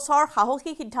 10 বছৰ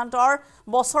সাহসী সিদ্ধান্তৰ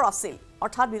বছৰ আছিল।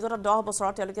 অৰ্থাৎ বিগত 10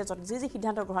 বছৰত তেওঁলোকে যি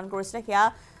সিদ্ধান্ত গ্ৰহণ কৰিছিলে সেয়া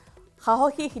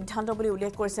সাহসী সিদ্ধান্ত বুলি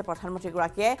উল্লেখ কৰিছে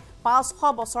প্ৰধানমন্ত্ৰীগৰাকীয়ে।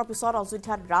 500 বছৰ পিছত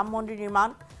অযোধ্যাত ৰাম মন্দিৰ নিৰ্মাণ,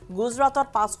 গুজৰাটত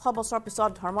 500 বছৰ পিছত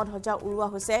ধৰ্মধ্বজা উৰুওৱা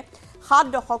হৈছে। 7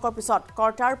 দশকৰ পিছত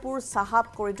কৰ্টাৰপুৰ চাহাব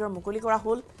কৰিডৰ মুকলি কৰা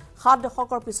হ'ল। 7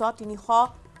 দশকৰ পিছত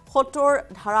 370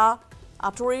 ধাৰা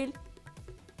আঁতৰিল।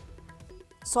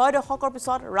 6 দশকৰ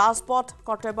পিছত ৰাজপথ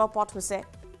কৰ্তব্য পথ হৈছে।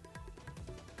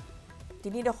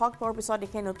 3 দশকৰ পিছত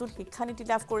দেশে নতুন শিক্ষানীতি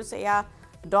লাভ কৰিছে। এয়া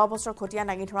 10 বছৰ খতিয়ান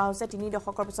দাঙি ধৰা হৈছে। 3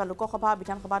 দশকৰ পিছত লোকসভা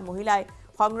বিধানসভাত মহিলাই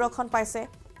সংৰক্ষণ পাইছে।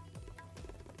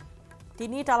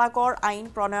 3 তালাকৰ আইন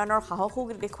প্ৰণয়নৰ সাহসো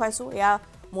দেখুৱাইছো। এয়া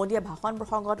মোদীয়ে ভাষণ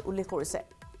প্ৰসংগত উল্লেখ কৰিছে।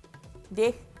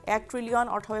 দেশ 1 ট্ৰিলিয়ন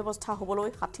অৰ্থব্যৱস্থা হ'বলৈ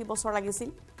 60 বছৰ লাগিছিল।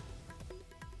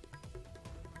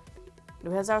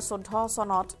 2014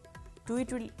 চনত 2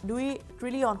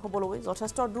 ট্ৰিলিয়ন হ'বলৈ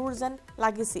যথেষ্ট দূৰ যেন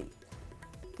লাগিছিল।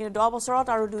 কিন্তু 10 বছৰত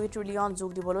আৰু 2 ট্ৰিলিয়ন যোগ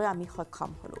দিবলৈ আমি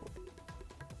সক্ষম হ'লো।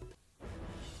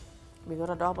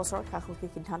 বিগত 10 বছৰ সাহসী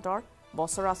সিদ্ধান্তৰ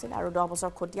বছৰ আছিল আৰু 10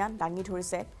 বছৰ খতিয়ান দাঙি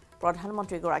ধৰিছে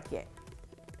প্ৰধানমন্ত্ৰীগৰাকীয়ে।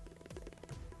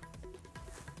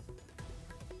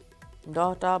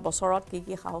 10টা বছৰত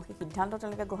কি সাহসী সিদ্ধান্ত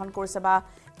তেওঁলোকে গ্ৰহণ কৰিছে বা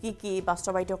কি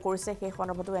বাস্তৱায়িত কৰিছে সেই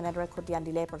সন্দৰ্ভতো এনেদৰে খতিয়ান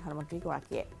দিলে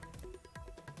প্ৰধানমন্ত্ৰীগৰাকীয়ে।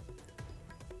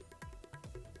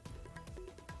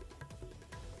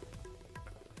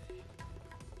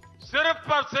 सिर्फ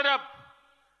और सिर्फ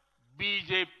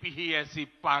बीजेपी ही ऐसी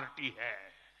पार्टी है,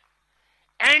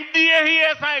 एनडीए ही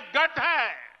ऐसा एक गठ है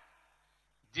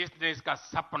जिसने इसका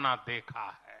सपना देखा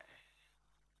है।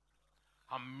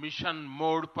 हम मिशन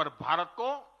मोड पर भारत को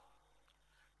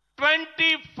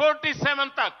 2047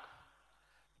 तक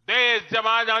देश जब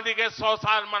आजादी के 100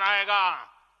 साल मनाएगा,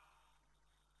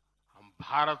 हम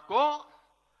भारत को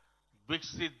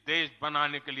विकसित देश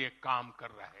बनाने के लिए काम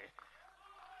कर रहे हैं।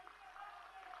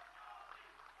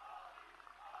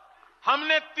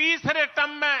 हमने तीसरे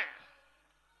टर्म में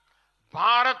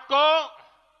भारत को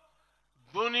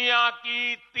दुनिया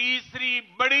की तीसरी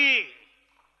बड़ी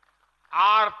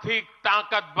आर्थिक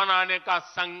ताकत बनाने का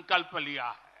संकल्प लिया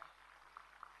है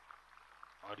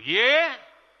और ये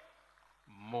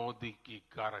मोदी की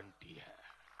गारंटी है।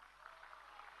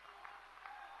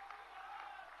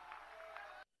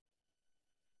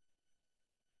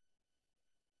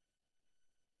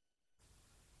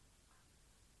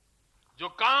 जो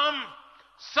काम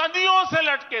सदियों से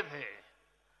लटके थे,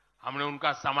 हमने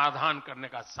उनका समाधान करने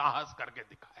का साहस करके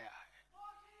दिखाया है।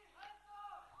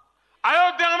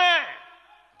 अयोध्या में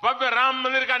भव्य राम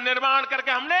मंदिर का निर्माण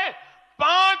करके हमने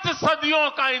 5 सदियों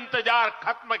का इंतजार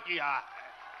खत्म किया है।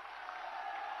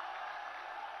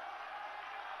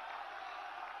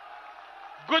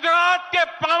 गुजरात के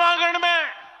पावागढ़ में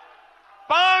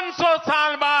 500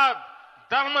 साल बाद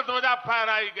धर्म ध्वजा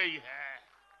फहराई गई है।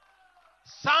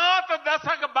 7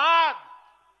 दशक बाद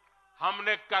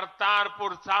हमने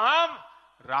करतारपुर साहब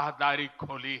राहदारी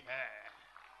खोली है।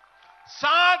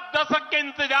 7 दशक के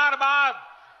इंतजार बाद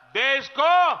देश को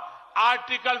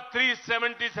आर्टिकल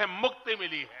 370 से मुक्ति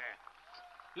मिली है।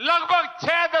 लगभग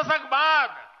 6 दशक बाद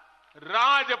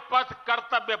राजपथ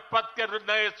कर्तव्य पथ के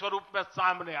नए स्वरूप में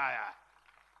सामने आया है।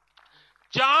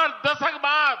 4 दशक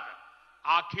बाद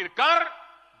आखिरकार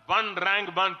 1 रैंक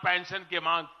 1 पेंशन की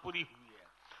मांग पूरी हुई है।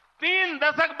 3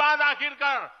 दशक बाद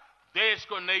आखिरकार देश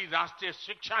को नई राष्ट्रीय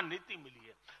शिक्षा नीति मिली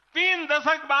है। 3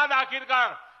 दशक बाद आखिरकार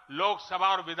लोकसभा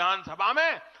और विधानसभा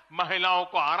में महिलाओं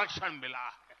को आरक्षण मिला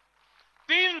है।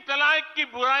 3 तलाक की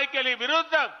बुराई के लिए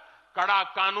विरुद्ध कड़ा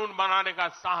कानून बनाने का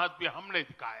साहस भी हमने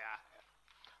दिखाया है।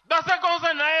 दशकों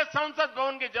से नए संसद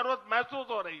भवन की जरूरत महसूस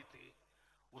हो रही थी,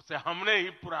 उसे हमने ही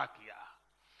पूरा किया।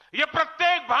 यह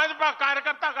प्रत्येक भाजपा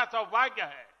कार्यकर्ता का सौभाग्य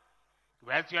है कि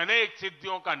वैसी अनेक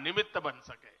सिद्धियों का निमित्त बन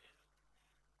सके।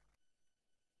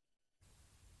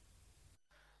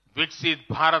 विकसित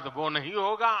भारत वो नहीं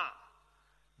होगा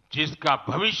जिसका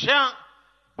भविष्य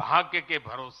भाग्य के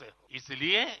भरोसे हो।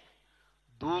 इसलिए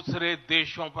दूसरे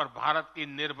देशों पर भारत की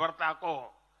निर्भरता को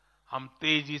हम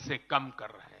तेजी से कम कर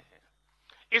रहे हैं।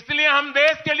 इसलिए हम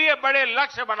देश के लिए बड़े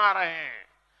लक्ष्य बना रहे हैं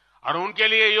और उनके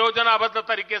लिए योजनाबद्ध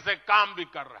तरीके से काम भी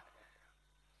कर रहे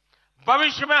हैं।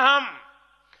 भविष्य में हम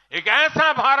एक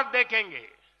ऐसा भारत देखेंगे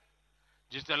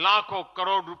जिससे लाखों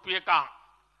करोड़ रुपए का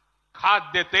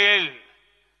खाद्य तेल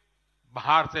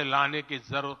बाहर से लाने की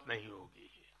जरूरत नहीं होगी।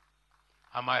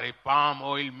 हमारे पाम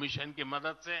ऑयल मिशन की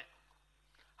मदद से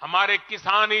हमारे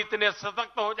किसान इतने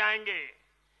सशक्त हो जाएंगे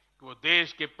कि वो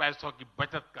देश के पैसों की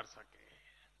बचत कर सके।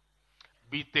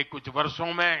 बीते कुछ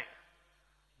वर्षों में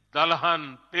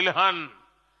दलहन, तिलहन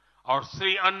और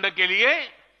श्री अन्न के लिए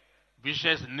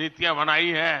विशेष नीतियां बनाई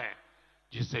है,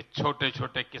 जिससे छोटे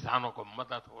छोटे किसानों को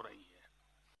मदद हो रही है।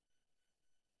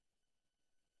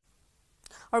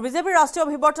 और বিজেপিৰ ৰাষ্ট্ৰীয়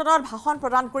অভিৱৰ্তনত ভাষণ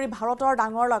প্ৰদান কৰি ভাৰতৰ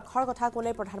ডাঙৰ লক্ষ্যৰ কথা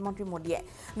ক'লে প্ৰধানমন্ত্ৰী মোদীয়ে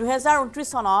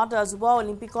 2029 চনত যুৱ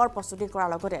অলিম্পিকৰ প্ৰস্তুতি কৰাৰ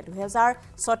লগতে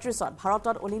 2036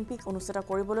 ভাৰতত অলিম্পিক অনুষ্ঠিত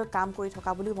কৰিবলৈ কাম কৰি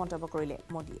থকা বুলি মন্তব্য কৰিলে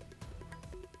মোদীয়ে।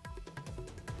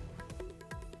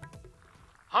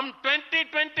 हम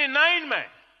 2029 में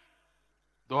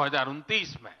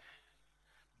 2029 में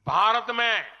भारत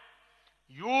में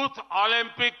यूथ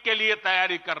ओलंपिक के लिए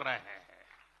तैयारी कर रहे हैं।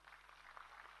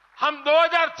 हम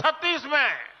 2036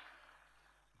 में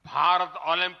भारत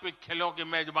ओलंपिक खेलों की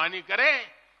मेजबानी करे,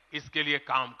 इसके लिए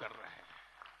काम कर रहे हैं।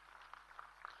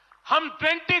 हम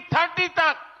 2030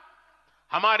 तक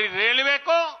हमारी रेलवे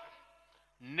को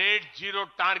नेट जीरो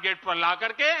टारगेट पर ला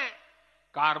करके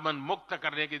कार्बन मुक्त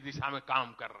करने की दिशा में काम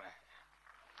कर रहे हैं।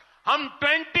 हम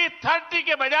 2030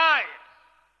 के बजाय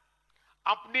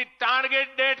अपनी टारगेट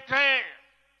डेट से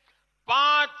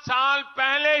 5 साल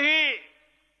पहले ही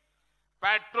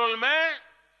पेट्रोल में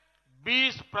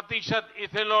 20%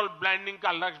 इथेनॉल ब्लेंडिंग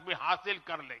का लक्ष्य भी हासिल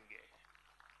कर लेंगे।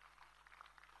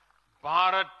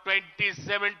 भारत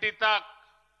 2070 तक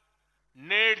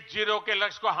नेट जीरो के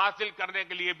लक्ष्य को हासिल करने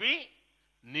के लिए भी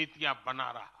नीतियां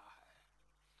बना रहा है।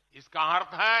 इसका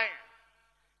अर्थ है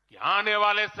कि आने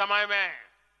वाले समय में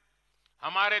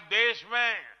हमारे देश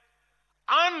में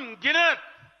अनगिनत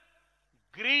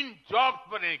ग्रीन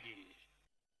जॉब्स बनेगी।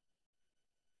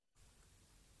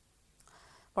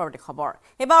 পৰৱৰ্তী খবৰ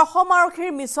এবাৰ অসম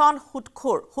আৰক্ষীৰ মিছন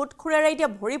হুটখুৰেৰে এতিয়া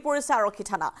ভৰি পৰিছে আৰক্ষী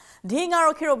থানা। ঢিং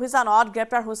আৰক্ষীৰ অভিযানত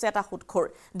গ্ৰেপ্তাৰ হৈছে এটা হুটখুৰ।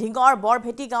 ঢিঙৰ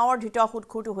বৰভেটি গাঁৱৰ ধৃত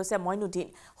হুটখুৰটো হৈছে মইনুদ্দিন।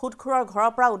 হুটখুৰৰ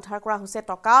ঘৰৰ পৰা উদ্ধাৰ কৰা হৈছে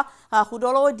টকা,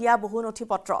 সুদলৈ দিয়া বহু নথি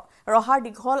পত্ৰ। ৰহাৰ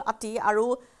দীঘল আটি আৰু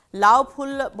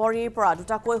লাওফুল বৰীৰ পৰা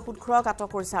দুটাকৈ হুটখুৰক আটক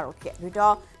কৰিছে আৰক্ষীয়ে। ধৃত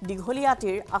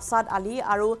দীঘলীয়াটিৰ আছাদ আলী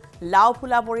আৰু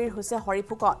লাওফুলা বৰীৰ হৈছে হৰি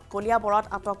ফুকন। কলিয়াবৰত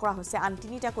আটক কৰা হৈছে আন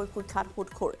 3টাকৈ কুখ্যাত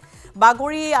হুটখুৰ।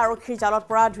 বাগৰি আৰক্ষীৰ জালত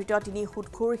পৰা ধৃত 3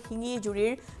 হুটখুৰ শিঙি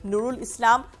জুৰিৰ নুৰুল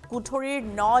ইছলাম, কুঠৰীৰ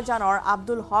 9 জানৰ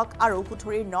আব্দুল হক আৰু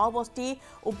কুঠৰীৰ 9 বস্তি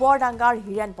ওপৰডাঙ্গাৰ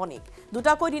হিৰেন পনিক।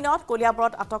 দুটাকৈ দিনত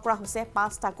কলিয়াবৰত আটক কৰা হৈছে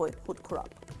 5টাকৈ হুটখুৰক।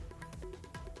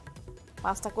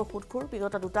 5টাকৈ হুটখুৰ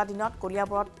বিগত 2টা দিনত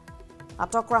কলিয়াবৰত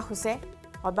আটক কৰা হৈছে।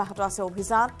 অব্যাহত আছে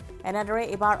অভিযান। এনেদৰে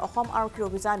এবাৰ অসম আৰক্ষীৰ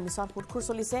অভিযান মিছন হুটখুৰ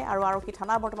চলিছে আৰু আৰক্ষী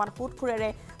থানা বৰ্তমান হুটখুৰেৰে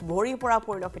ভৰি পৰা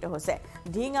পৰিলক্ষিত হৈছে।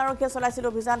 ঢিং আৰক্ষীয়ে চলাইছিল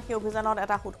অভিযান, সেই অভিযানত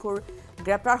এটা হুটখুৰ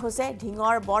গ্ৰেপ্তাৰ হৈছে।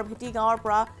 ঢিঙৰ বৰভেটি গাঁৱৰ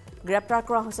পৰা গ্ৰেপ্তাৰ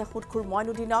কৰা হৈছে হুটখুৰ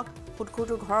মইনুদ্দিনক।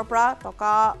 হুটখুৰটোৰ ঘৰৰ পৰা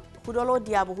টকা সুদলৈ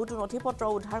দিয়া বহুতো নথি পত্ৰ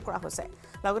উদ্ধাৰ কৰা হৈছে।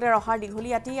 লগতে ৰহাৰ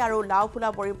দীঘলীয়াটি আৰু লাওফুলা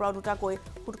বৰীৰ পৰা দুটাকৈ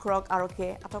হুটখুৰক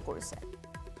আৰক্ষীয়ে আটক কৰিছে।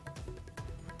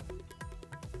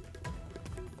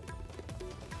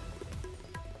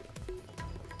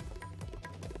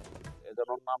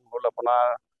 এজনৰ নাম হ'ল আপোনাৰ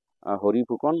হৰি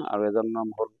ফুকন আৰু এজনৰ নাম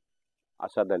হ'ল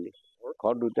আছাদ আলী।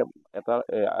 ঘৰ দুটা, এটা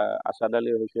আছাদ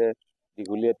আলী হৈছে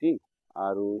দীঘলীয়াটি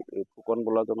আৰু ফুকন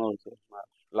বোলাজনৰ হৈছে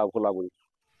লাওফুলাবৰী।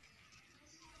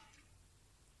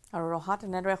 আৰু ৰহাত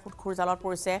এনেদৰে হুটখুৰ জালত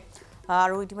পৰিছে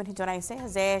আৰু ইতিমধ্যে জনাইছে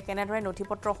যে কেনেদৰে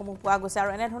নথিপত্ৰসমূহ পোৱা গৈছে আৰু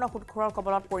এনেধৰণৰ সুদখোৰৰ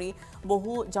কবলত পৰি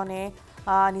বহুজনে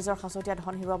নিজৰ সাঁচতীয়া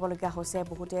ধন হেৰুৱাবলগীয়া হৈছে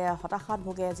বহুতে হতাশাত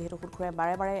ভোগে যিহেতু সুদখোৰে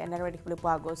বাৰে বাৰে এনেদৰে দেখিবলৈ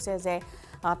পোৱা গৈছে যে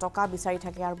টকা বিচাৰি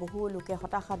থাকে আৰু বহু লোকে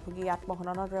হতাশাত ভুগি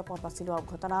আত্মহননৰ দৰে পথ বাছি লোৱা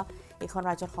ঘটনা এইখন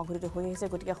ৰাজ্যত সংঘটিত হৈ আহিছে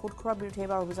গতিকে সুদখোৰৰ বিৰুদ্ধে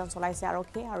এইবাৰ অভিযান চলাইছে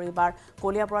আৰক্ষীয়ে আৰু এইবাৰ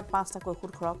কলিয়াবৰত 5টাকৈ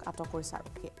সুদখোৰক আটক কৰিছে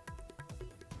আৰক্ষীয়ে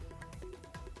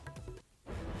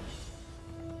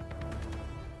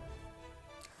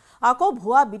আকৌ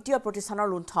ভুৱা বিত্তীয় প্ৰতিষ্ঠানৰ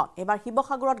লুণ্ঠন এবাৰ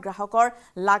শিৱসাগৰত গ্ৰাহকৰ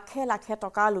লাখে লাখে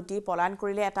টকা লুটি পলায়ন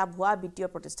কৰিলে এটা ভুৱা বিত্তীয়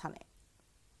প্ৰতিষ্ঠানে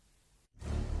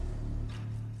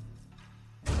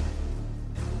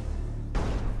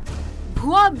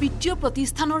ভুৱা বিত্তীয়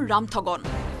প্ৰতিষ্ঠানৰ ৰামঠগন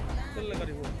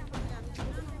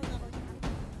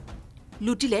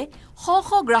লুটিলে শ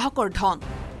গ্ৰাহকৰ ধন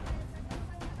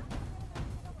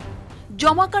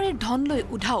জমাকাৰীৰ ধন লৈ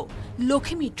উধাও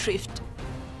লখিমী থ্ৰিফ্ট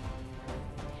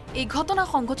এই ঘটনা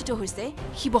সংঘটিত হৈছে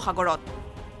শিৱসাগৰত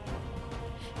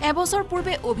এবছৰ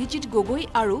পূৰ্বে অভিজিত গগৈ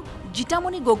আৰু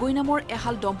জিতামণি গগৈ নামৰ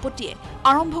এহাল দম্পতীয়ে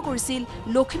আৰম্ভ কৰিছিল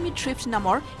লখিমী থ্ৰিফ্ট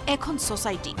নামৰ এখন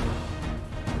ছ'চাইটি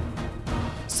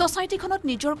ছ'চাইটিখনত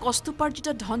নিজৰ কষ্টোপাৰ্জিত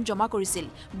ধন জমা কৰিছিল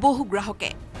বহু গ্ৰাহকে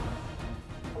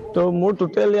তো মোৰ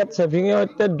টোটেল ইয়াত সেভিংৰ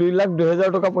সৈতে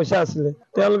 2,02,000 টকা পইচা আছিলে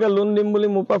তেওঁলোকে লোন দিম বুলি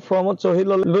মোৰ পৰা ফৰ্মত চহী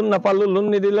ল'লে লোন নাপালো লোন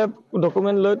নিদিলে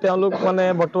ডকুমেণ্ট লৈ তেওঁলোক মানে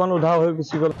বৰ্তমান উধাও হৈ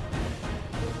গুচি গ'ল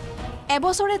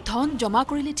এবছৰে ধন জমা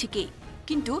কৰিলে ঠিকেই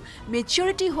কিন্তু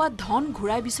মেচিউৰিটি হোৱা ধন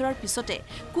ঘূৰাই বিচৰাৰ পিছতে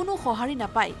কোনো সঁহাৰি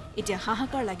নাপায় এতিয়া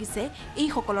হাহাকাৰ লাগিছে এই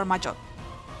সকলৰ মাজত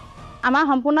আমাৰ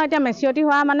সম্পূৰ্ণ এতিয়া মেচিউৰিটি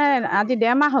হোৱা মানে আজি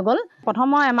 1.5 মাহ হৈ গ'ল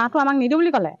প্ৰথমৰ এমাহটো আমাক নিদু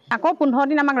বুলি ক'লে আকৌ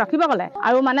 15 দিন আমাক ৰাখিব ক'লে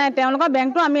আৰু মানে তেওঁলোকৰ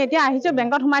বেংকটো আমি এতিয়া আহিছো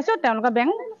বেংকত সোমাইছো তেওঁলোকৰ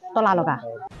বেংক তলা লগা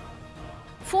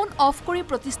ফোন অফ কৰি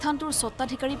প্ৰতিষ্ঠানটোৰ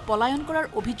স্বত্বাধিকাৰী পলায়ন কৰাৰ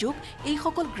অভিযোগ এই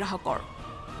সকল গ্ৰাহকৰ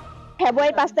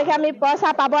ফেব্ৰুৱাৰী 5 তাৰিখে আমি পইচা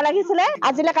পাব লাগিছিলে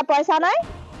আজিলৈকে পইচা নাই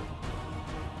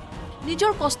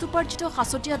নিজৰ কষ্টোপাৰ্জিত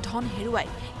সাঁচতীয়া ধন হেৰুৱাই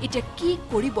এতিয়া কি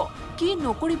কৰিব কি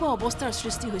নকৰিব অৱস্থাৰ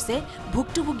সৃষ্টি হৈছে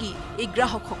ভুক্তভোগী এই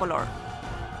গ্ৰাহকসকলৰ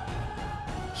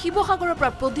শিৱসাগৰৰ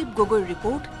পৰা প্ৰদীপ গগৈৰ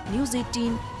report news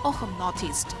 18 Assam north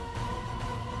east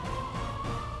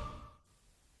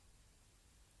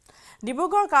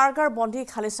Dibrugarh কাৰাগাৰ বন্দী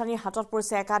খালিস্তানীৰ হাতত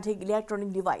পৰিছে একাধিক ইলেক্ট্ৰনিক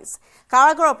ডিভাইচ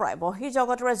কাৰাগাৰৰ পৰাই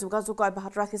বহিৰ্জগতৰে যোগাযোগ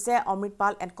অব্যাহত ৰাখিছে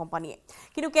অমৃতপাল এণ্ড কোম্পানীয়ে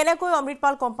কিন্তু কেনেকৈ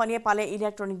অমৃতপাল কোম্পানীয়ে পালে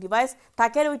ইলেক্ট্ৰনিক ডিভাইচ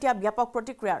তাকে লৈ এতিয়া ব্যাপক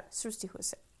প্ৰতিক্ৰিয়াৰ সৃষ্টি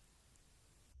হৈছে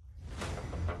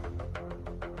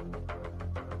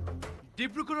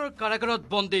ডিব্ৰুগড়ৰ কাৰাগাৰত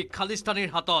বন্দী খালিস্তানীৰ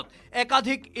হাতত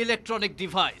একাধিক ইলেক্ট্ৰনিক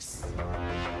ডিভাইচ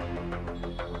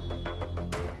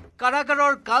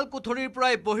কাৰাগাৰৰ কালকোঠৰীৰ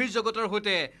পৰাই বহিৰ্জগতৰ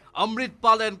সৈতে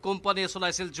অমৃতপাল এণ্ড কোম্পানীয়ে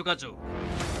চলাইছিল যোগাযোগ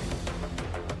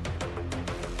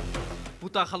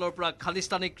পুতাশালৰ পৰা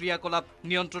খালিস্তানী ক্ৰিয়াকলাপ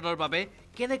নিয়ন্ত্ৰণৰ বাবে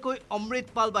কেনেকৈ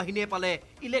অমৃতপাল বাহিনীয়ে পালে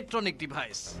ইলেক্ট্ৰনিক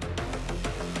ডিভাইচ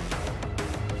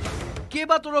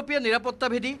কেইবাতৰপীয়া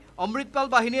নিৰাপত্তাভেদী অমৃতপাল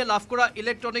বাহিনীয়ে লাভ কৰা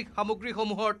ইলেক্ট্ৰনিক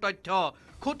সামগ্ৰীসমূহৰ তথ্য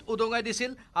খুদ উদঙাই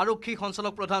দিছিল আৰক্ষী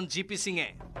সঞ্চালক প্ৰধান জিপি সিঙে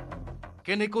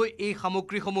কেনেকৈ এই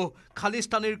সামগ্ৰীসমূহ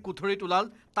খালিস্তানীৰ কোঠৰীত ওলাল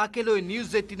তাকে লৈ নিউজ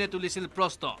 18 তুলিছিল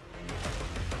প্ৰশ্ন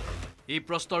এই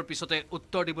প্ৰশ্নৰ পিছতে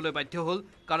উত্তৰ দিবলৈ বাধ্য হ'ল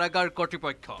কাৰাগাৰ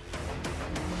কৰ্তৃপক্ষ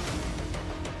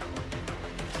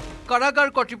কাৰাগাৰ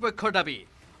কৰ্তৃপক্ষৰ দাবী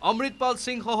অমৃতপাল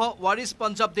সিং সহ ৱাৰিছ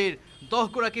পঞ্জাবদীৰ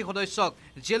 10 গৰাকী সদস্যক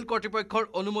জেল কৰ্তৃপক্ষৰ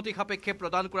অনুমতি সাপেক্ষে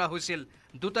প্ৰদান কৰা হৈছিল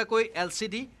দুটাকৈ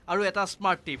এলচিডি আৰু এটা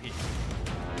স্মাৰ্ট টিভি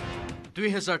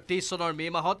 2023 চনৰ মে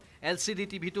মাহত এলচিডি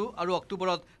টিভিটো আৰু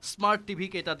অক্টোবৰত স্মাৰ্ট টিভি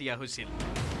কেইটা দিয়া হৈছিল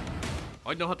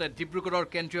অন্যহাতে ডিব্ৰুগড়ৰ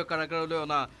কেন্দ্ৰীয় কাৰাগাৰলৈ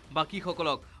অনা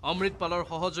বাকীসকলক অমৃতপালৰ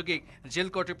সহযোগীক জেল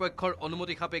কৰ্তৃপক্ষৰ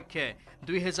অনুমতি সাপেক্ষে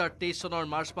 2023 চনৰ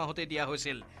মাৰ্চ মাহতে দিয়া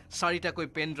হৈছিল 4টাকৈ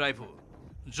পেন ড্ৰাইভো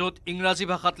য'ত ইংৰাজী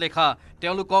ভাষাত লেখা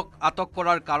তেওঁলোকক আটক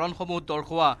কৰাৰ কাৰণসমূহ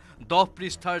দৰ্শোৱা 10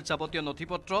 পৃষ্ঠাৰ যাৱতীয়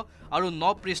নথিপত্ৰ আৰু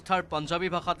 9 পৃষ্ঠাৰ পঞ্জাবী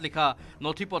ভাষাত লিখা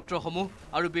নথিপত্ৰসমূহ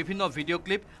আৰু বিভিন্ন ভিডিঅ'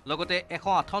 ক্লিপ লগতে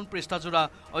 158 পৃষ্ঠাজোৰা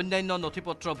অন্যান্য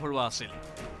নথিপত্ৰ ভৰোৱা আছিল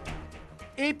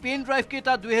এই পেন ড্ৰাইভ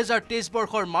কেইটা 2023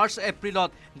 বৰ্ষৰ মাৰ্চ এপ্ৰিলত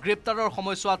গ্ৰেপ্তাৰৰ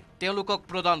সময়ছোৱাত তেওঁলোকক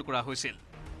প্ৰদান কৰা হৈছিল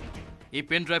এই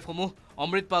পেন ড্ৰাইভসমূহ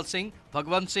অমৃতপাল সিং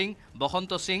ভগৱান সিং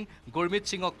বসন্ত সিং গুৰমিত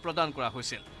সিঙক প্ৰদান কৰা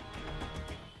হৈছিল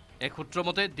এক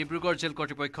সূত্ৰমতে ডিব্ৰুগড় জেল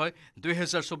কৰ্তৃপক্ষই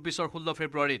 2024 16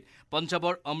 ফেব্ৰুৱাৰীত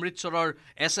পঞ্জাবৰ অমৃতসৰৰ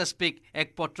এছএছপিক এক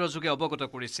পত্ৰযোগে অৱগত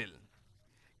কৰিছিল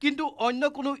কিন্তু অন্য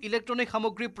কোনো ইলেক্ট্ৰনিক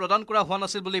সামগ্ৰী প্ৰদান কৰা হোৱা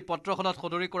নাছিল বুলি পত্ৰখনত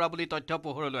সদৰি কৰা বুলি তথ্য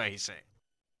পোহৰলৈ আহিছে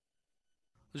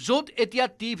য'ত এতিয়া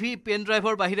টিভি পেন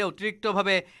ড্ৰাইভৰ বাহিৰে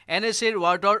অতিৰিক্তভাৱে এনএছএৰ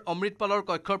ৱাৰ্ডৰ অমৃতপালৰ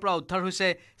কক্ষৰ পৰা উদ্ধাৰ হৈছে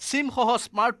সিমসহ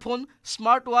স্মাৰ্টফোন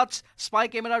স্মাৰ্ট ৱাটচ স্পাই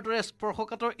কেমেৰাৰ দৰে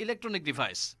স্পৰ্শকাতৰ ইলেক্ট্ৰনিক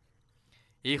ডিভাইচ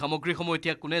এই সামগ্ৰীসমূহ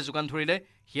এতিয়া কোনে যোগান ধৰিলে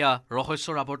হিয়া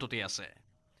ৰহস্যৰ আৱৰ্ততে আছে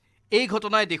এই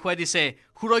ঘটনাই দেখুৱাই দিছে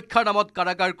সুৰক্ষাৰ নামত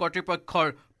কাৰাগাৰ কৰ্তৃপক্ষৰ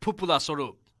ফুপুলা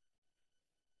স্বৰূপ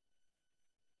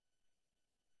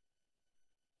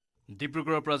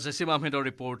ডিব্ৰুগড়ৰ পৰা জেছিম আহমেদৰ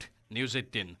report news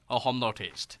 18 Assam north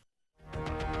east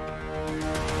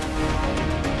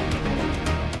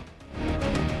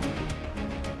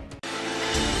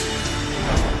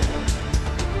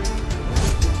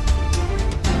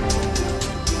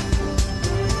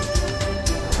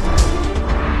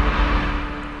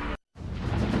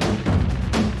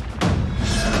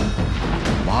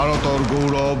ভাৰতৰ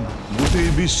গৌৰৱ গোটেই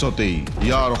বিশ্বতেই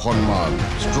ইয়াৰ সন্মান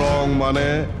ষ্ট্ৰং মানে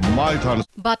মাইথান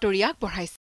বাতৰি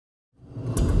আগবঢ়াইছে